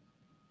it.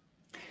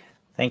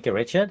 Thank you,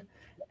 Richard.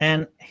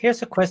 And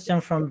here's a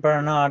question from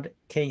Bernard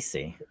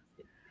Casey.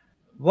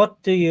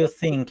 What do you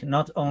think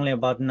not only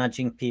about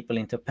nudging people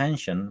into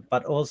pension,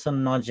 but also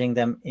nudging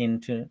them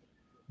into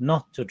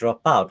not to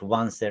drop out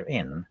once they're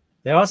in?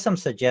 There are some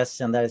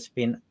suggestions that it's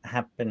been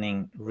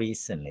happening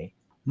recently.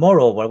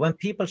 Moreover, when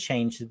people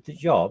change the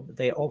job,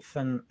 they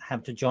often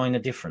have to join a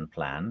different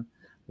plan.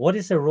 What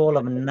is the role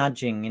of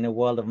nudging in a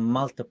world of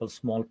multiple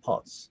small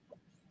pots?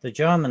 The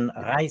German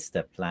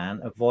Reiste plan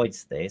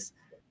avoids this.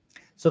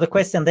 So the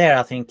question there,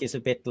 I think, is a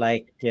bit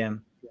like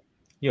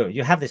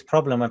you have this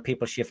problem when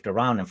people shift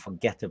around and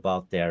forget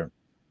about their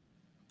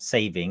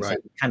savings. Right.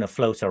 And it kind of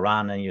floats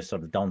around and you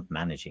sort of don't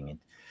managing it.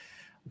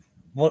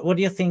 What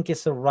do you think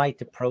is the right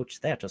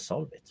approach there to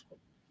solve it?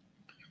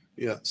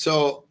 Yeah.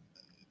 So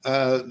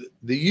The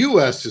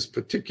U.S. is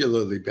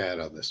particularly bad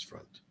on this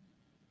front.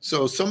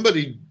 So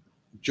somebody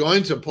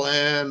joins a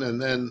plan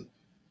and then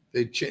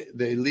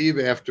they leave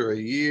after a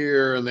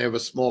year and they have a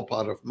small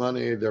pot of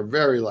money. They're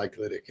very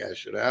likely to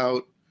cash it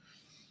out.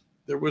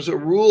 There was a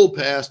rule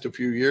passed a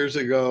few years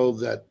ago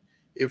that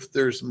if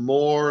there's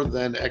more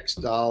than X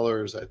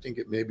dollars, I think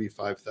it may be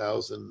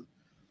 5,000,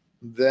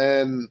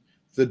 then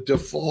the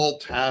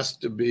default has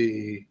to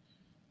be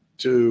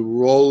to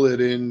roll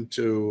it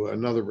into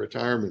another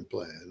retirement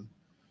plan.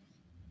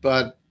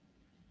 But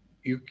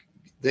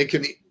they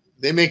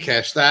may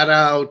cash that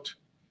out.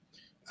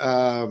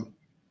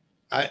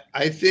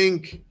 I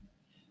think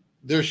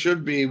there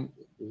should be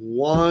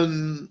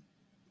one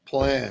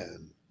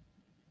plan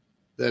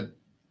that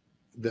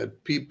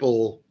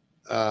people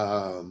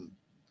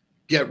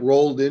get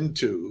rolled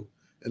into,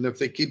 and if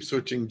they keep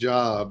switching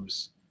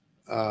jobs,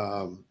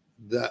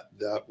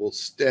 that will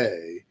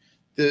stay.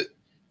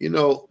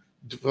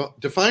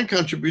 Defined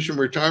contribution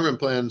retirement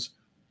plans,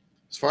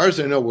 as far as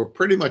I know, were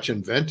pretty much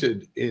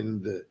invented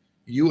in the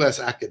U.S.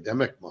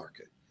 academic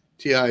market.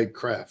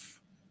 TI-CREF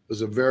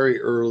was a very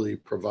early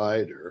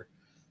provider.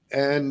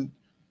 And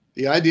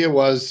the idea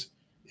was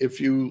if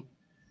you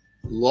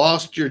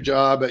lost your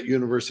job at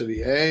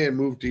University A and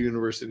moved to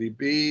University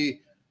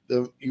B,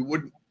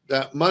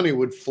 that money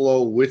would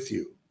flow with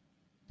you.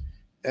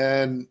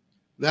 And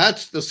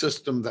that's the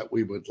system that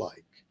we would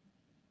like.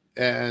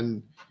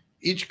 And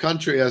each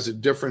country has a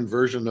different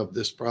version of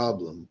this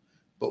problem,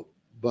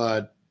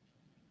 but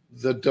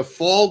the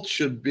default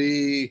should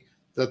be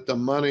that the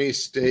money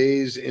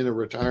stays in a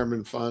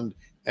retirement fund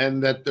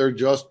and that there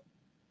just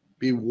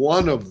be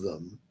one of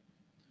them.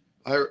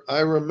 I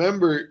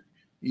remember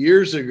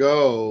years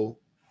ago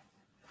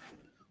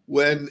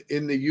when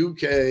in the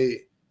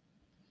UK,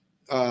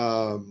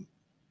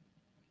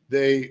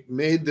 they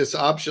made this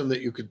option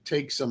that you could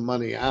take some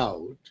money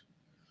out.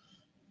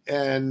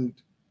 And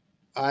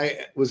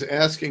I was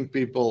asking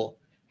people,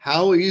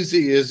 how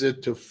easy is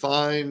it to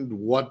find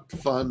what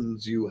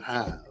funds you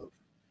have?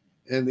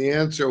 And the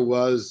answer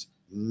was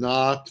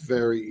not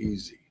very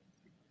easy.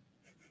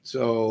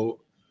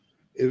 So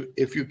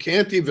if you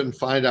can't even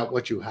find out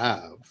what you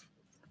have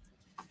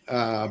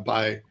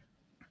by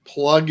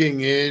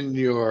plugging in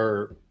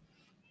the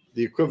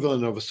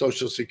equivalent of a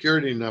Social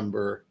Security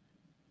number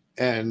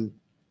and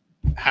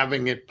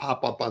having it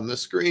pop up on the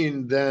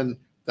screen, then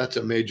that's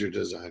a major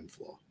design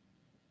flaw.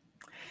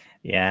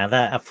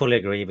 Yeah, I fully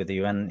agree with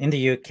you. And in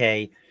the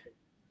UK,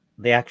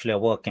 they actually are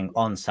working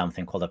on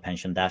something called a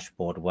pension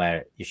dashboard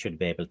where you should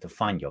be able to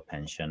find your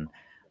pension.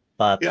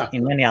 But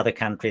in many other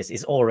countries,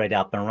 it's already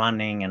up and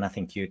running. And I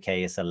think UK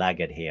is a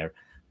laggard here.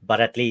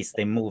 But at least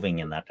they're moving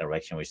in that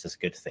direction, which is a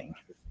good thing.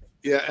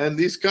 Yeah, and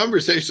these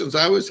conversations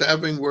I was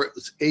having were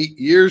 8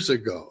 years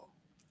ago.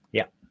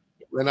 Yeah.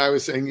 When I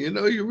was saying,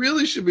 you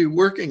really should be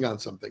working on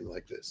something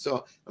like this.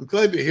 So I'm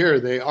glad to hear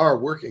they are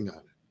working on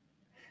it.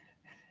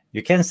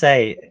 You can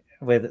say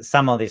with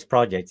some of these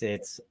projects,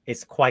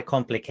 it's quite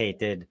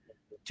complicated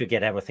to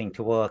get everything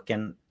to work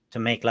and to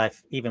make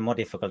life even more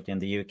difficult in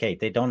the UK.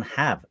 They don't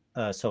have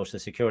a social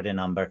security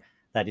number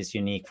that is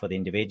unique for the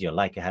individual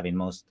like you have in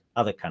most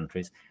other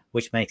countries,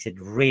 which makes it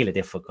really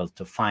difficult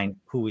to find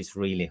who is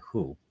really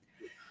who.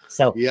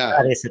 So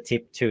that is a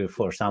tip too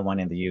for someone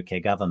in the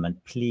UK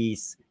government.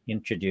 Please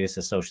introduce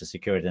a social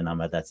security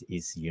number that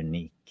is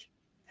unique.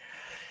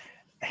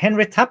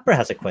 Henry Tapper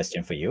has a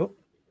question for you.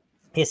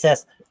 He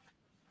says,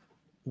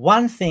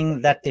 one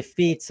thing that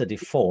defeats a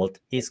default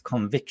is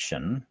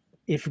conviction.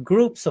 If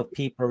groups of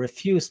people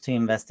refuse to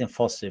invest in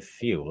fossil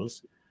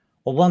fuels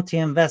or want to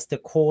invest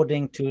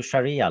according to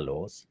Sharia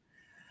laws,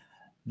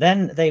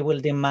 then they will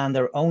demand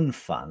their own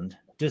fund.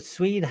 Do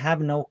Swedes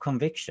have no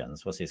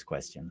convictions? Was his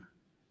question.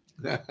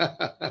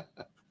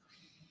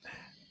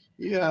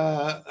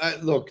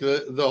 Look,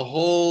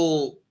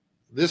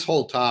 this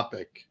whole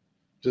topic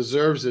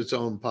deserves its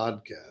own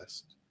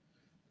podcast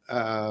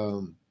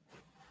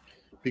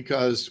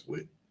because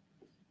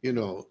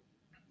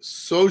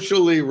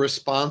socially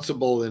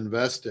responsible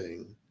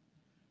investing,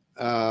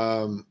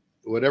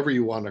 whatever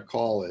you want to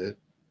call it,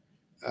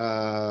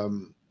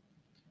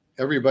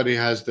 everybody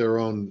has their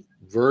own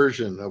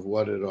version of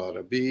what it ought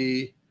to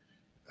be,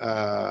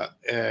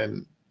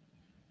 and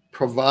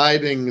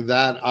providing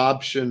that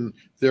option,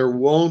 there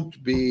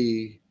won't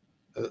be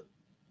a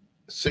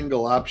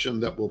single option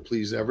that will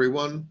please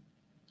everyone.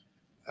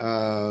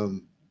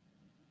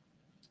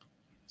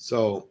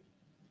 So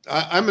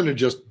I'm going to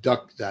just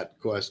duck that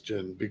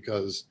question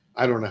because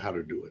I don't know how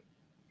to do it.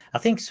 I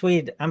think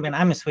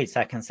I'm a Swede, so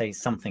I can say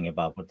something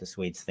about what the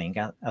Swedes think.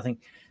 I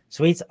think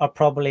Swedes are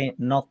probably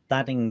not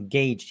that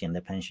engaged in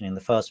the pension in the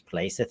first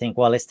place. They think,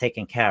 well, it's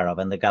taken care of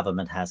and the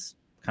government has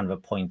kind of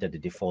appointed a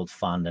default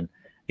fund and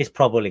it's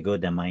probably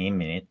good and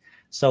I'm in it.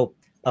 So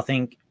I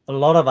think a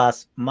lot of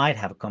us might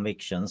have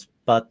convictions,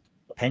 but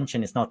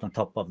pension is not on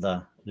top of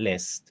the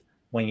list.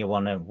 When you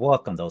want to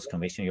work on those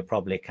convictions, you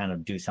probably kind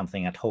of do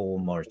something at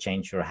home or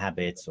change your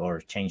habits or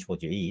change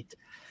what you eat.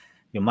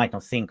 You might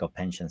not think of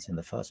pensions in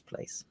the first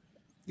place.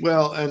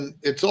 Well, and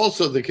it's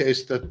also the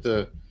case that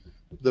the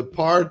the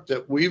part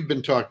that we've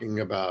been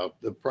talking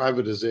about, the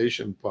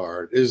privatization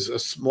part, is a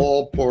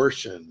small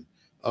portion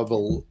of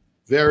a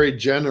very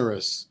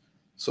generous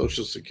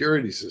Social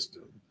Security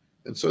system.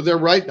 And so they're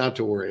right not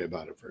to worry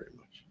about it very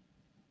much.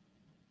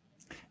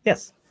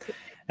 Yes.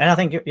 And I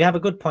think you have a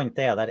good point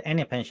there, that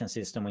any pension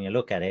system, when you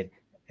look at it,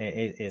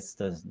 it's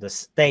the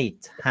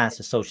state has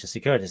a Social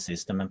Security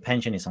system, and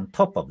pension is on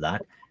top of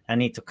that, and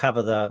need to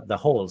cover the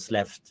holes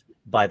left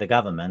by the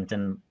government.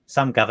 And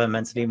some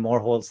governments leave more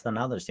holes than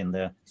others in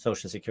the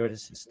Social Security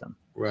system.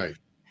 Right.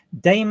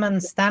 Damon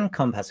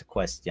Stancombe has a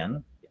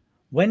question.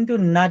 When do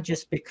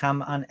nudges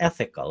become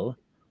unethical,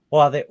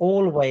 or are they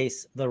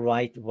always the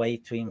right way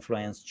to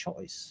influence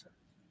choice?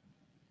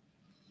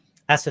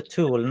 As a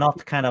tool,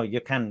 not kind of,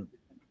 you can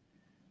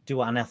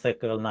do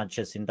unethical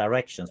nudges in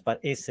directions, but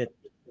is it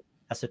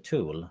as a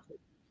tool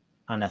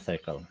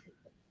unethical?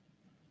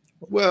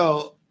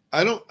 Well,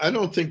 I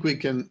don't think we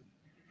can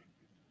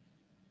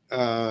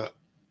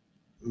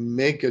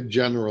make a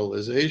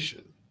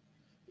generalization.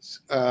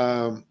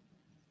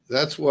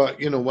 That's what,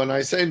 when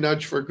I say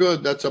nudge for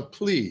good, that's a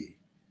plea.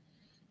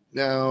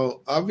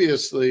 Now,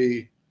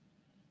 obviously,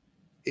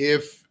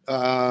 if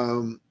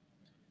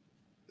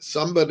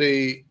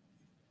somebody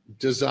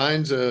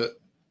designs a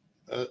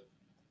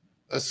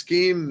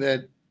scheme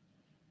that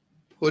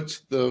puts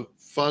the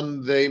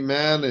fund they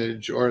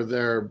manage or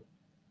their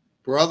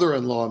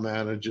brother-in-law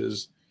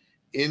manages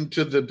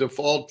into the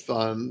default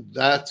fund,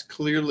 that's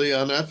clearly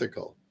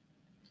unethical.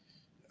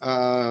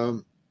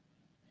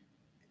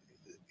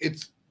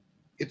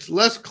 It's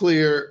less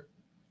clear,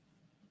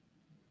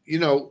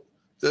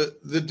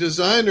 the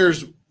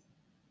designers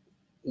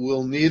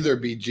will neither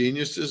be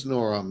geniuses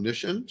nor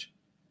omniscient,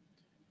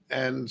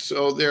 and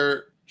so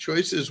their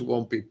choices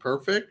won't be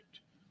perfect.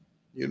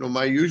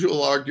 My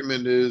usual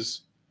argument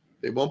is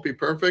they won't be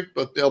perfect,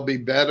 but they'll be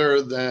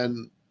better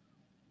than,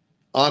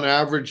 on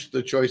average,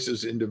 the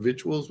choices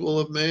individuals will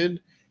have made.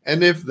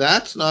 And if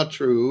that's not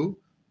true,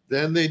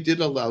 then they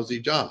did a lousy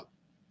job.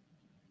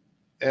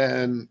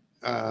 And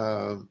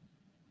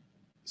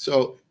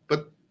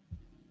but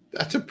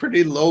that's a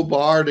pretty low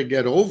bar to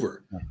get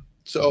over.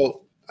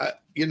 So,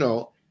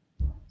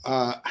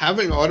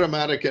 having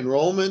automatic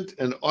enrollment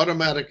and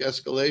automatic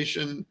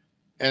escalation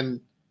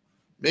and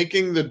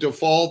making the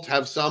default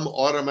have some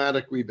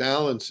automatic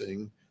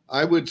rebalancing,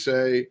 I would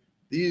say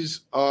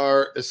these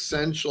are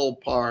essential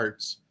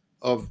parts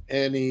of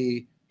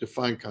any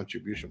defined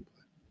contribution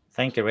plan.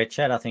 Thank you,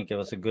 Richard. I think it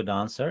was a good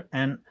answer.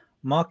 And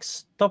Mark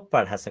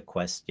Stoppard has a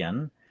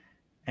question.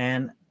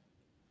 And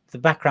the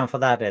background for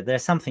that,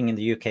 there's something in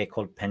the UK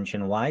called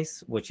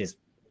PensionWise, which is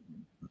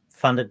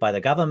funded by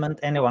the government.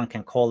 Anyone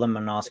can call them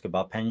and ask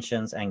about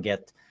pensions and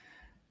get,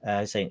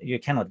 say, you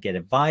cannot get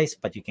advice,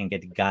 but you can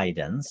get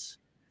guidance.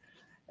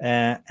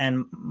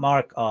 And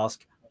Mark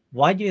asked,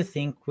 why do you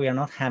think we are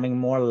not having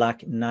more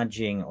luck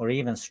nudging or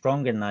even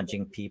stronger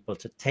nudging people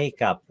to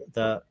take up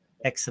the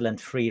excellent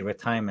free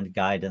retirement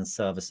guidance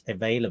service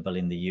available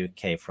in the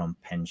UK from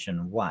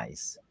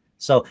PensionWise?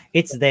 So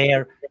it's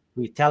there.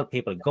 We tell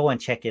people, go and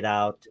check it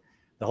out.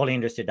 The whole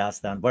industry does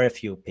that. Very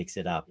few picks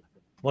it up.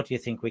 What do you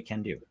think we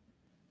can do?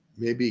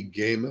 Maybe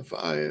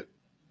gamify it.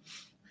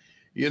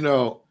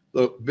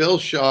 Look, Bill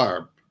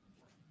Sharp,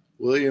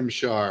 William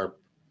Sharp,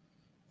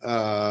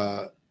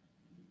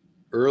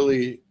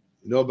 early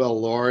Nobel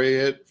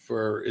laureate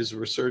for his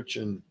research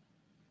into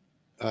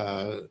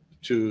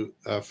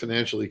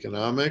financial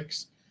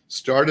economics,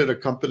 started a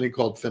company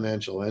called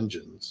Financial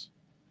Engines.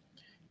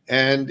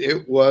 And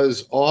it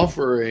was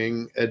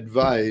offering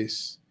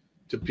advice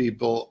to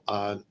people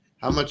on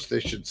how much they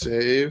should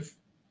save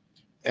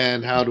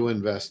and how to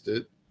invest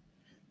it.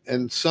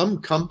 And some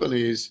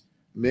companies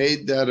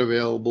made that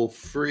available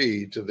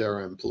free to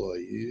their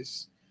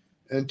employees.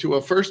 And to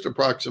a first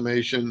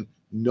approximation,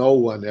 no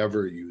one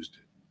ever used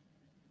it.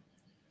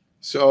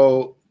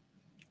 So,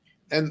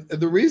 and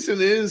the reason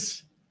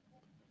is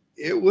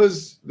there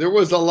was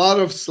a lot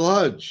of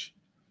sludge.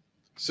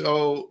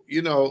 So,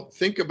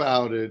 think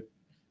about it.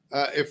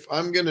 If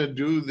I'm going to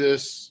do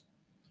this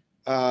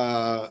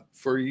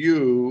for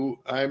you,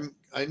 I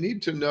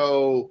need to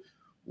know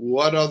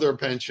what other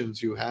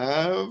pensions you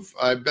have.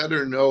 I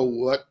better know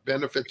what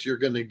benefits you're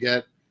going to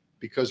get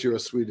because you're a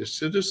Swedish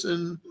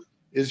citizen.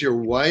 Is your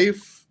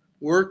wife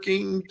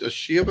working? Does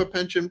she have a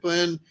pension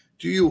plan?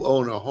 Do you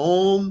own a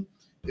home?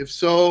 If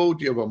so,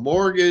 do you have a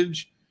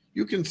mortgage?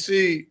 You can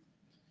see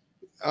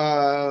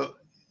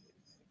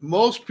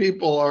most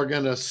people are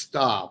going to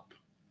stop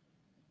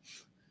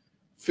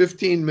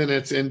 15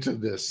 minutes into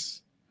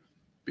this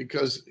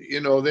because, they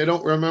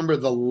don't remember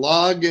the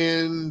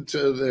login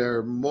to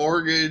their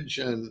mortgage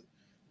and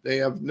they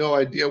have no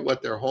idea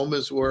what their home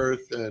is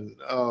worth. And,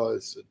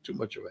 it's too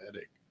much of a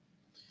headache.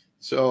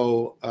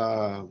 So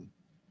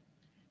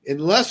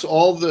unless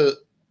all the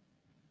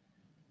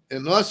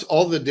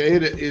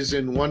data is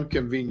in one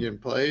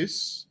convenient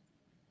place,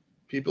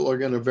 people are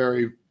going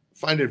to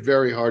find it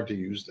very hard to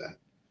use that.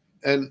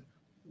 And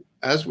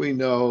as we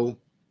know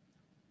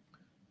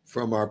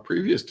from our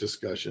previous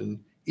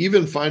discussion,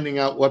 even finding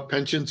out what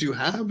pensions you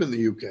have in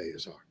the UK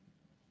is hard.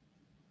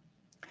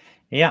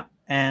 Yeah,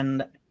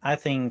 and I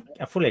think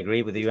I fully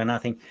agree with you. And I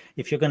think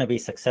if you're going to be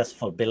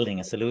successful building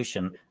a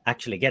solution,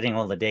 actually getting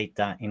all the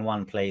data in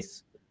one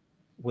place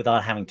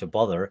without having to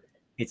bother,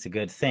 it's a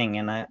good thing.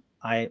 And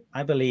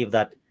I believe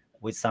that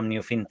with some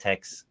new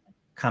fintechs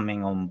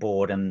coming on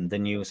board and the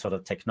new sort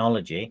of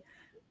technology,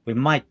 we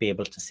might be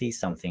able to see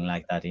something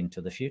like that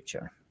into the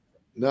future.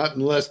 Not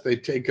unless they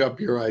take up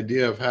your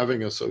idea of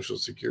having a social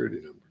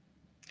security number.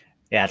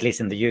 Yeah, at least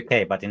in the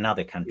UK, but in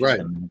other countries, Right.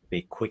 they might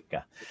be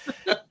quicker.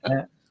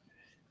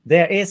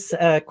 There is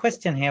a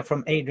question here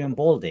from Adrian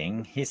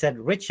Balding. He said,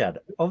 Richard,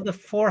 of the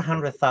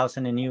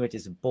 400,000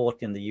 annuities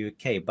bought in the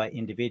UK by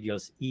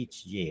individuals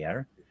each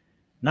year,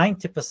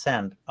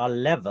 90% are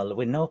level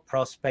with no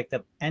prospect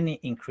of any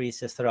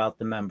increases throughout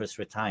the member's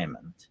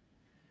retirement.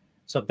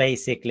 So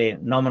basically,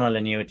 nominal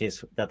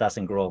annuities that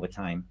doesn't grow over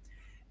time.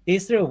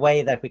 Is there a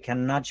way that we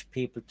can nudge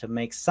people to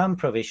make some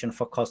provision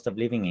for cost of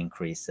living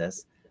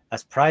increases,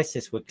 as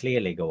prices will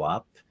clearly go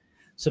up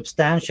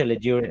substantially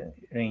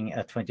during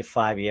a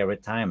 25-year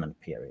retirement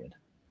period?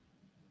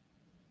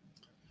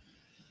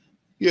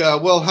 Yeah,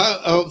 well,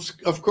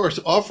 of course,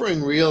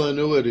 offering real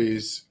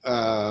annuities,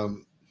 I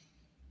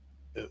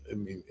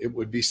mean, it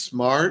would be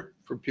smart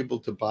for people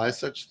to buy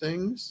such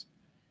things.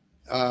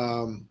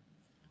 The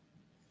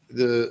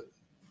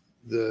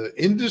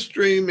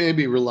industry may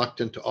be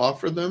reluctant to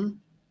offer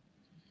them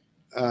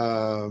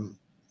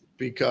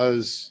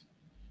because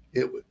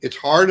it's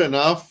hard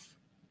enough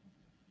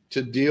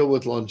to deal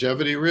with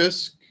longevity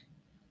risk.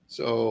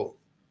 So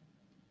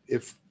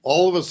if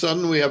all of a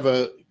sudden we have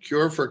a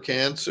cure for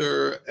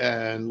cancer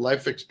and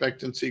life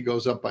expectancy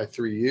goes up by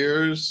 3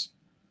 years,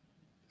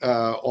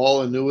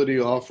 all annuity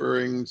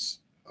offerings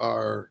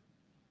are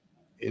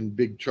in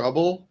big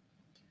trouble.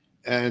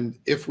 And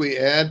if we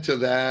add to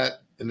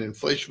that an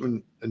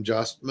inflation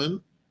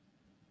adjustment,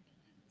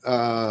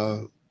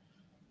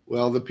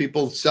 well, the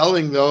people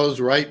selling those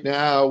right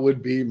now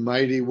would be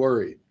mighty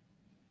worried.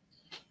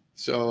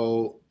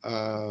 So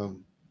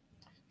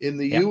in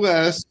the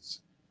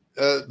US,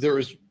 there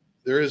is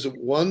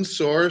one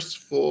source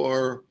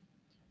for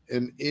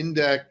an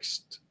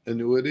indexed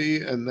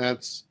annuity, and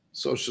that's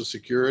Social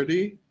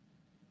Security.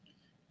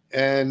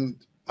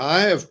 And I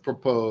have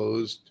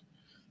proposed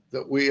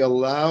that we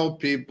allow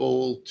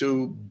people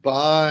to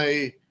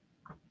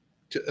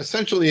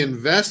essentially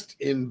invest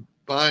in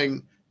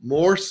buying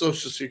more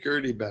Social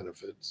Security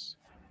benefits,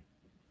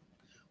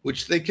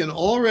 which they can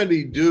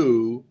already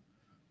do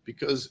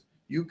because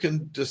you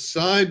can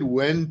decide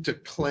when to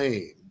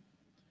claim.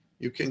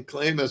 You can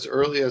claim as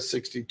early as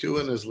 62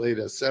 and as late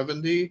as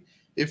 70.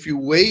 If you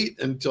wait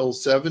until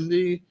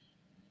 70,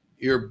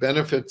 your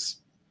benefits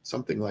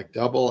something like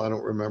double. I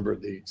don't remember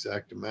the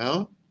exact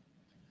amount.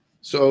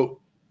 So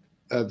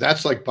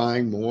that's like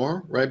buying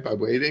more, right, by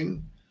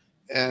waiting.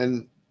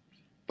 And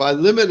by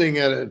limiting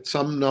it at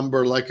some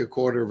number like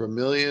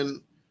 $250,000,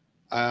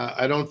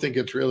 I don't think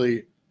it's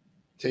really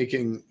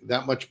taking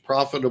that much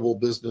profitable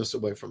business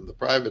away from the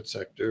private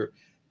sector.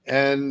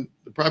 And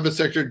the private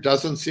sector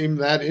doesn't seem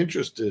that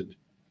interested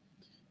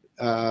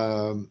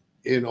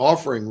in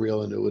offering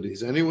real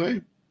annuities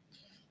anyway.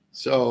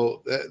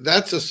 So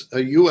that's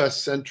a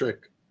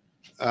US-centric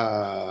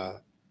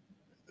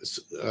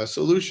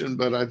solution,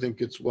 but I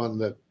think it's one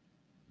that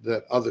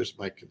others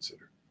might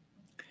consider.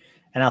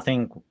 And I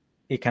think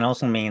it can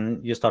also mean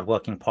you start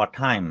working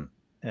part-time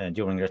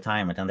during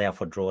retirement and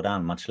therefore draw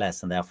down much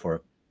less and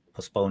therefore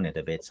postpone it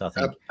a bit. So I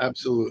think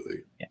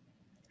absolutely. Yeah.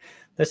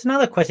 There's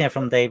another question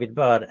from David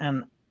Bird,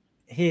 and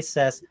he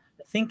says,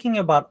 thinking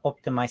about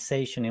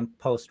optimization in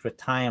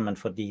post-retirement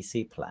for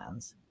DC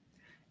plans,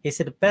 is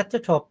it better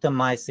to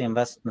optimize the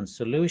investment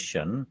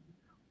solution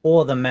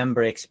or the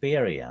member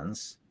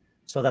experience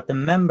so that the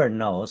member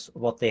knows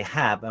what they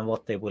have and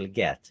what they will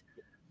get?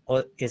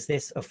 Or is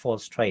this a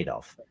false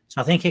trade-off?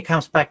 So I think it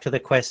comes back to the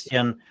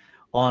question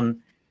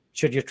on,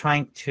 should you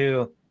trying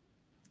to,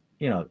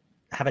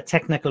 have a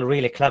technical,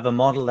 really clever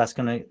model that's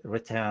going to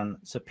return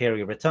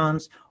superior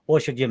returns, or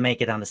should you make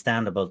it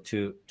understandable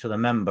to the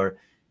member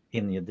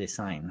in your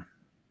design?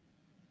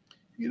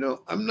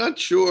 I'm not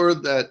sure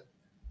that.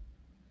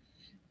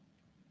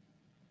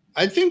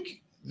 I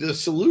think the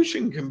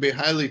solution can be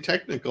highly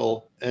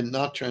technical and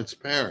not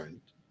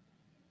transparent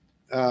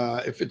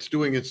if it's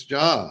doing its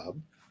job.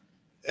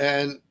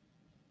 And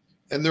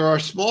there are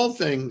small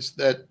things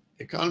that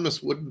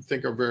economists wouldn't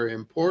think are very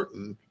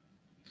important.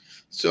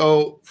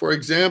 So, for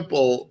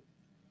example,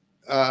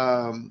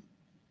 I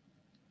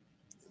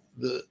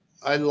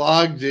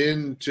logged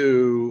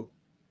into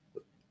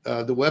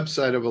the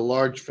website of a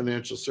large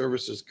financial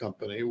services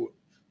company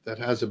that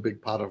has a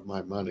big pot of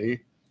my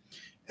money.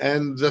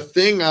 And the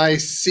thing I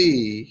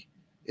see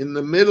in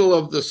the middle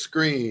of the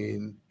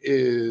screen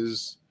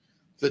is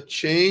the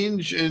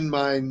change in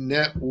my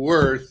net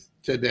worth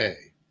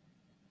today.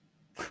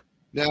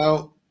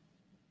 Now,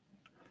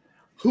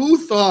 who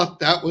thought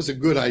that was a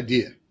good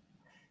idea?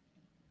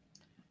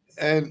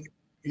 And,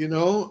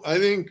 I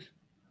think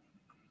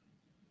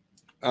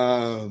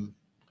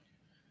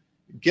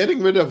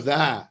getting rid of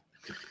that,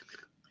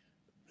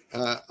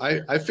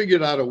 I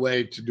figured out a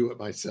way to do it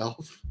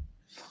myself.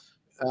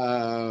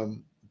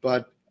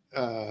 But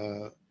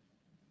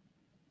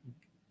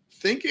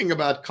thinking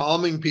about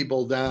calming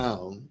people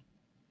down,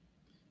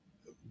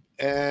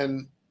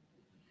 and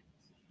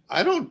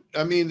I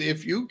mean,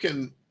 if you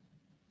can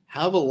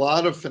have a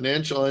lot of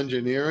financial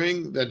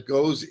engineering that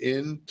goes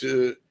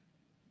into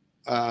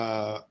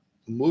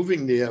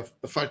moving the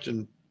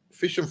efficient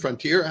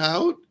frontier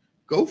out,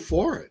 go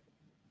for it.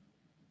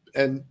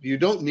 And you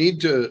don't need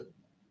to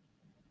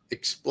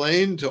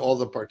explain to all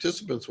the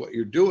participants what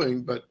you're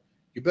doing, but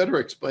you better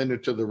explain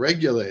it to the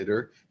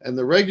regulator, and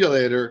the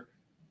regulator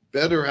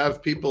better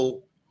have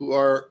people who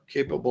are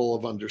capable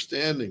of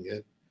understanding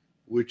it,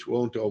 which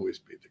won't always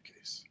be the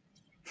case.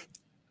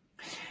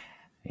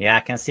 Yeah,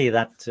 I can see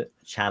that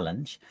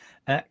challenge.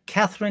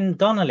 Catherine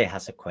Donnelly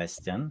has a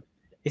question.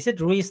 Is it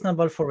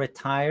reasonable for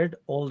retired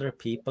older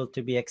people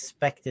to be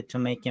expected to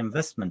make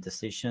investment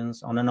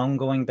decisions on an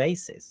ongoing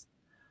basis?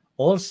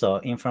 Also,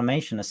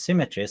 information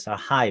asymmetries are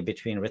high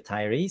between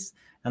retirees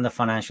and the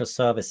financial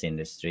service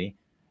industry,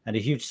 and a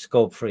huge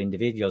scope for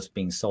individuals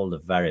being sold a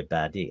very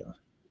bad deal.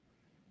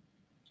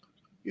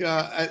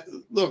 Yeah,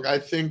 look, I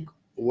think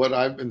what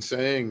I've been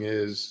saying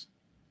is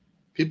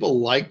people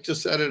like to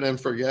set it and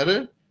forget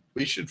it.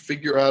 We should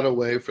figure out a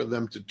way for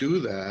them to do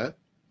that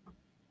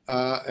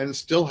and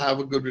still have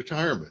a good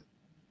retirement.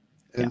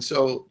 And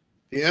so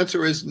the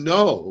answer is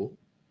no.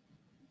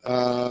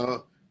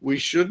 We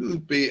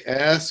shouldn't be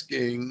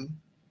asking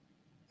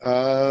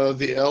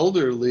the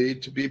elderly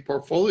to be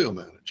portfolio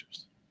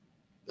managers.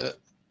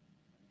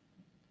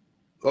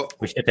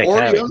 We should take or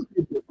care young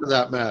people, for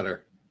that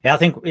matter. Yeah, I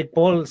think it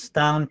boils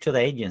down to the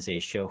agency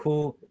issue.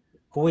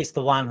 Who is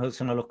the one who's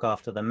going to look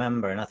after the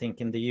member? And I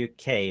think in the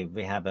UK,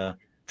 we have a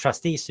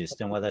trustee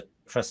system where the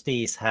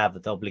trustees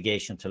have the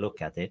obligation to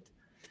look at it.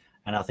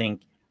 And I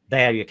think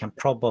there you can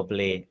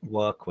probably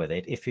work with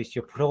it. If it's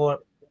your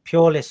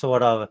purely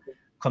sort of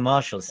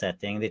commercial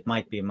setting, it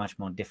might be much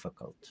more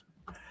difficult.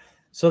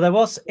 So there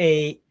was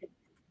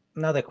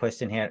another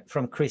question here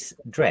from Chris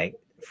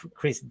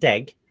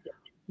Degg.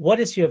 What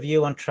is your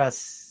view on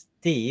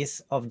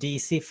trustees of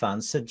DC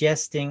funds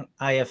suggesting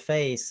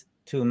IFAs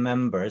to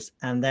members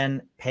and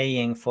then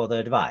paying for the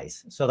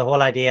advice? So the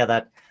whole idea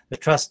that the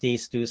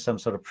trustees do some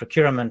sort of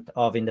procurement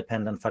of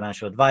independent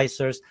financial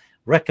advisors,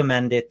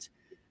 recommend it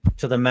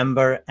to the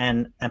member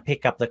and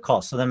pick up the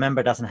cost. So the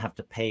member doesn't have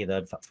to pay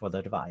for the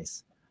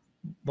advice.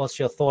 What's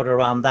your thought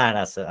around that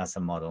as a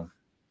model?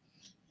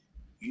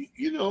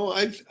 You know,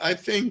 I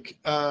think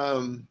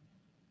in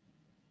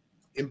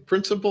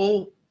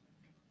principle,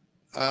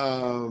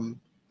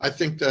 I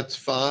think that's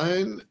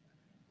fine.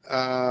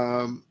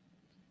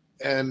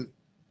 And,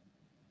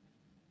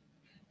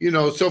 you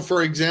know, so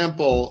for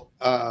example,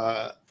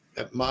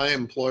 at my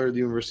employer, the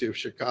University of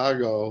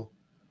Chicago,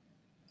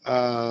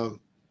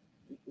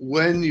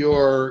 when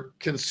you're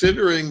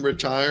considering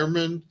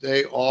retirement,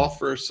 they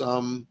offer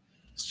some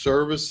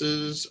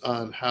services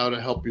on how to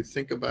help you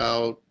think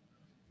about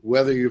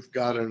whether you've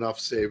got enough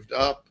saved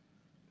up.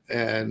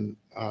 And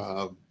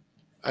I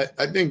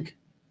think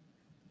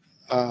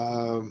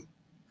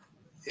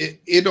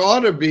it ought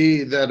to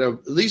be that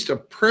at least a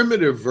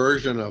primitive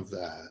version of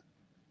that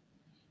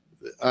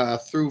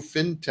through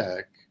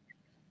fintech,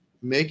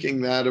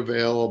 making that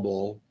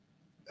available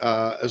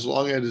as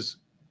long as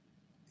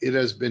it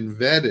has been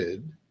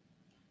vetted,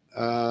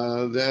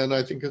 then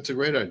I think it's a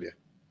great idea.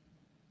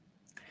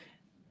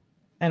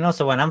 And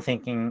also when I'm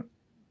thinking,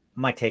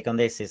 my take on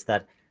this is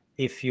that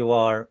if you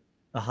are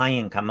a high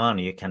income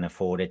earner, you can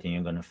afford it and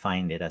you're going to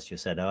find it, as you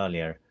said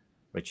earlier,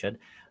 Richard.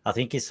 I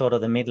think it's sort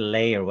of the middle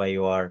layer where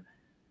you are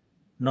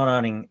not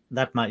earning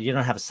that much. You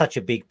don't have such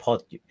a big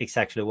pot. It's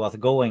actually worth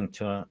going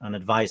to an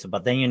advisor,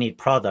 but then you need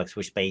products,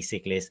 which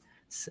basically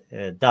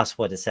does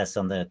what it says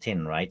on the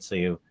tin, right?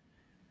 So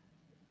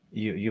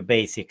you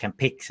basically can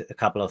pick a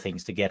couple of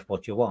things to get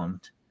what you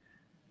want.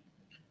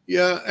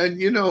 Yeah, and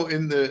you know,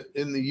 in the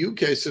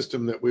UK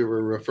system that we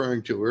were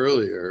referring to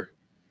earlier,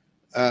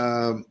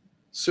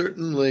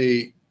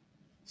 certainly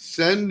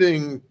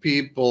sending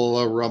people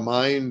a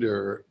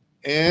reminder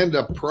and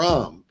a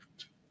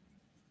prompt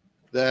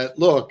that,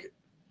 look,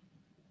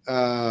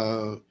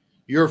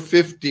 you're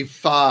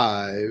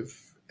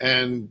 55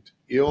 and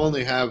you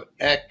only have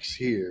X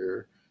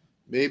here,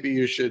 maybe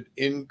you should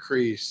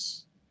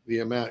increase the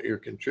amount you're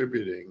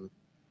contributing.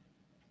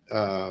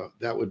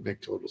 That would make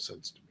total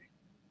sense to me.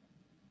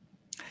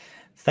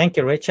 Thank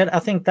you, Richard. I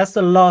think that's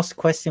the last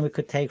question we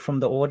could take from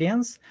the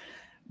audience,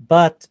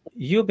 but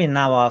you've been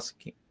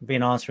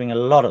answering a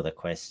lot of the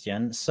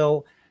questions.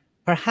 So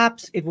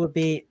perhaps it would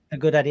be a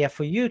good idea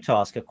for you to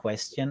ask a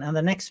question. And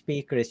the next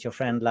speaker is your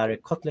friend, Larry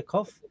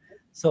Kotlikoff.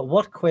 So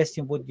what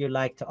question would you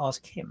like to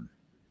ask him?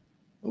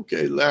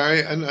 Okay,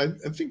 Larry, and I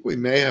think we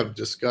may have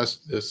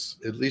discussed this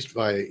at least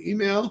via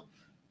email,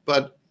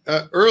 but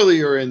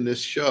earlier in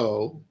this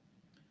show,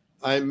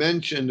 I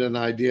mentioned an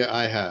idea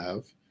I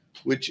have,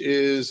 which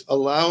is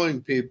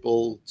allowing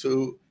people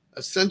to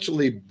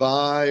essentially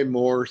buy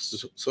more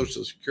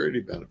Social Security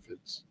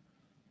benefits,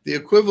 the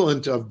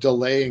equivalent of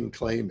delaying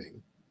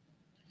claiming,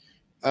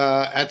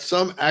 at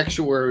some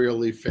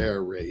actuarially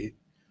fair rate,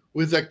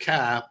 with a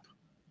cap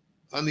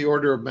on the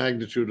order of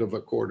magnitude of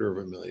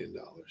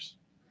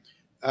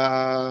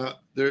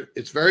 $250,000.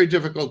 It's very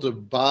difficult to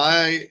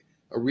buy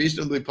a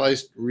reasonably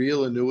priced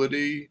real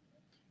annuity.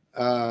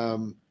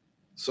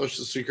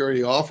 Social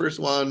Security offers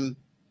one.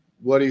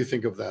 What do you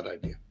think of that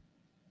idea?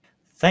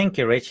 Thank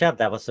you, Richard.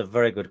 That was a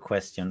very good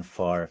question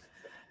for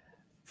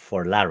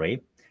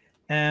Larry.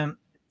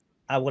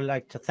 I would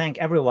like to thank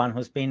everyone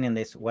who's been in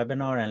this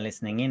webinar and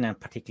listening in, and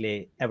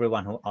particularly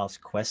everyone who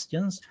asked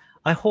questions.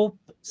 I hope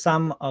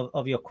some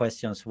of your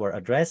questions were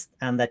addressed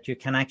and that you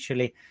can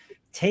actually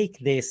take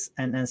this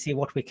and see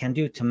what we can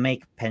do to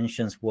make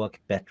pensions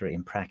work better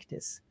in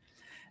practice.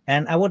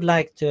 And I would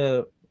like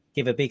to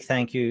give a big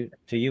thank you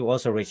to you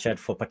also, Richard,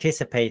 for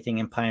participating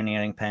in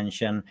Pioneering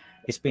Pension.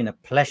 It's been a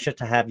pleasure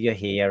to have you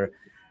here.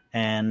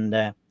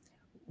 And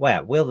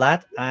well, with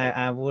that,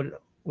 I would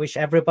wish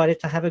everybody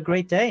to have a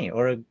great day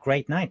or a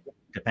great night,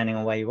 depending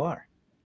on where you are.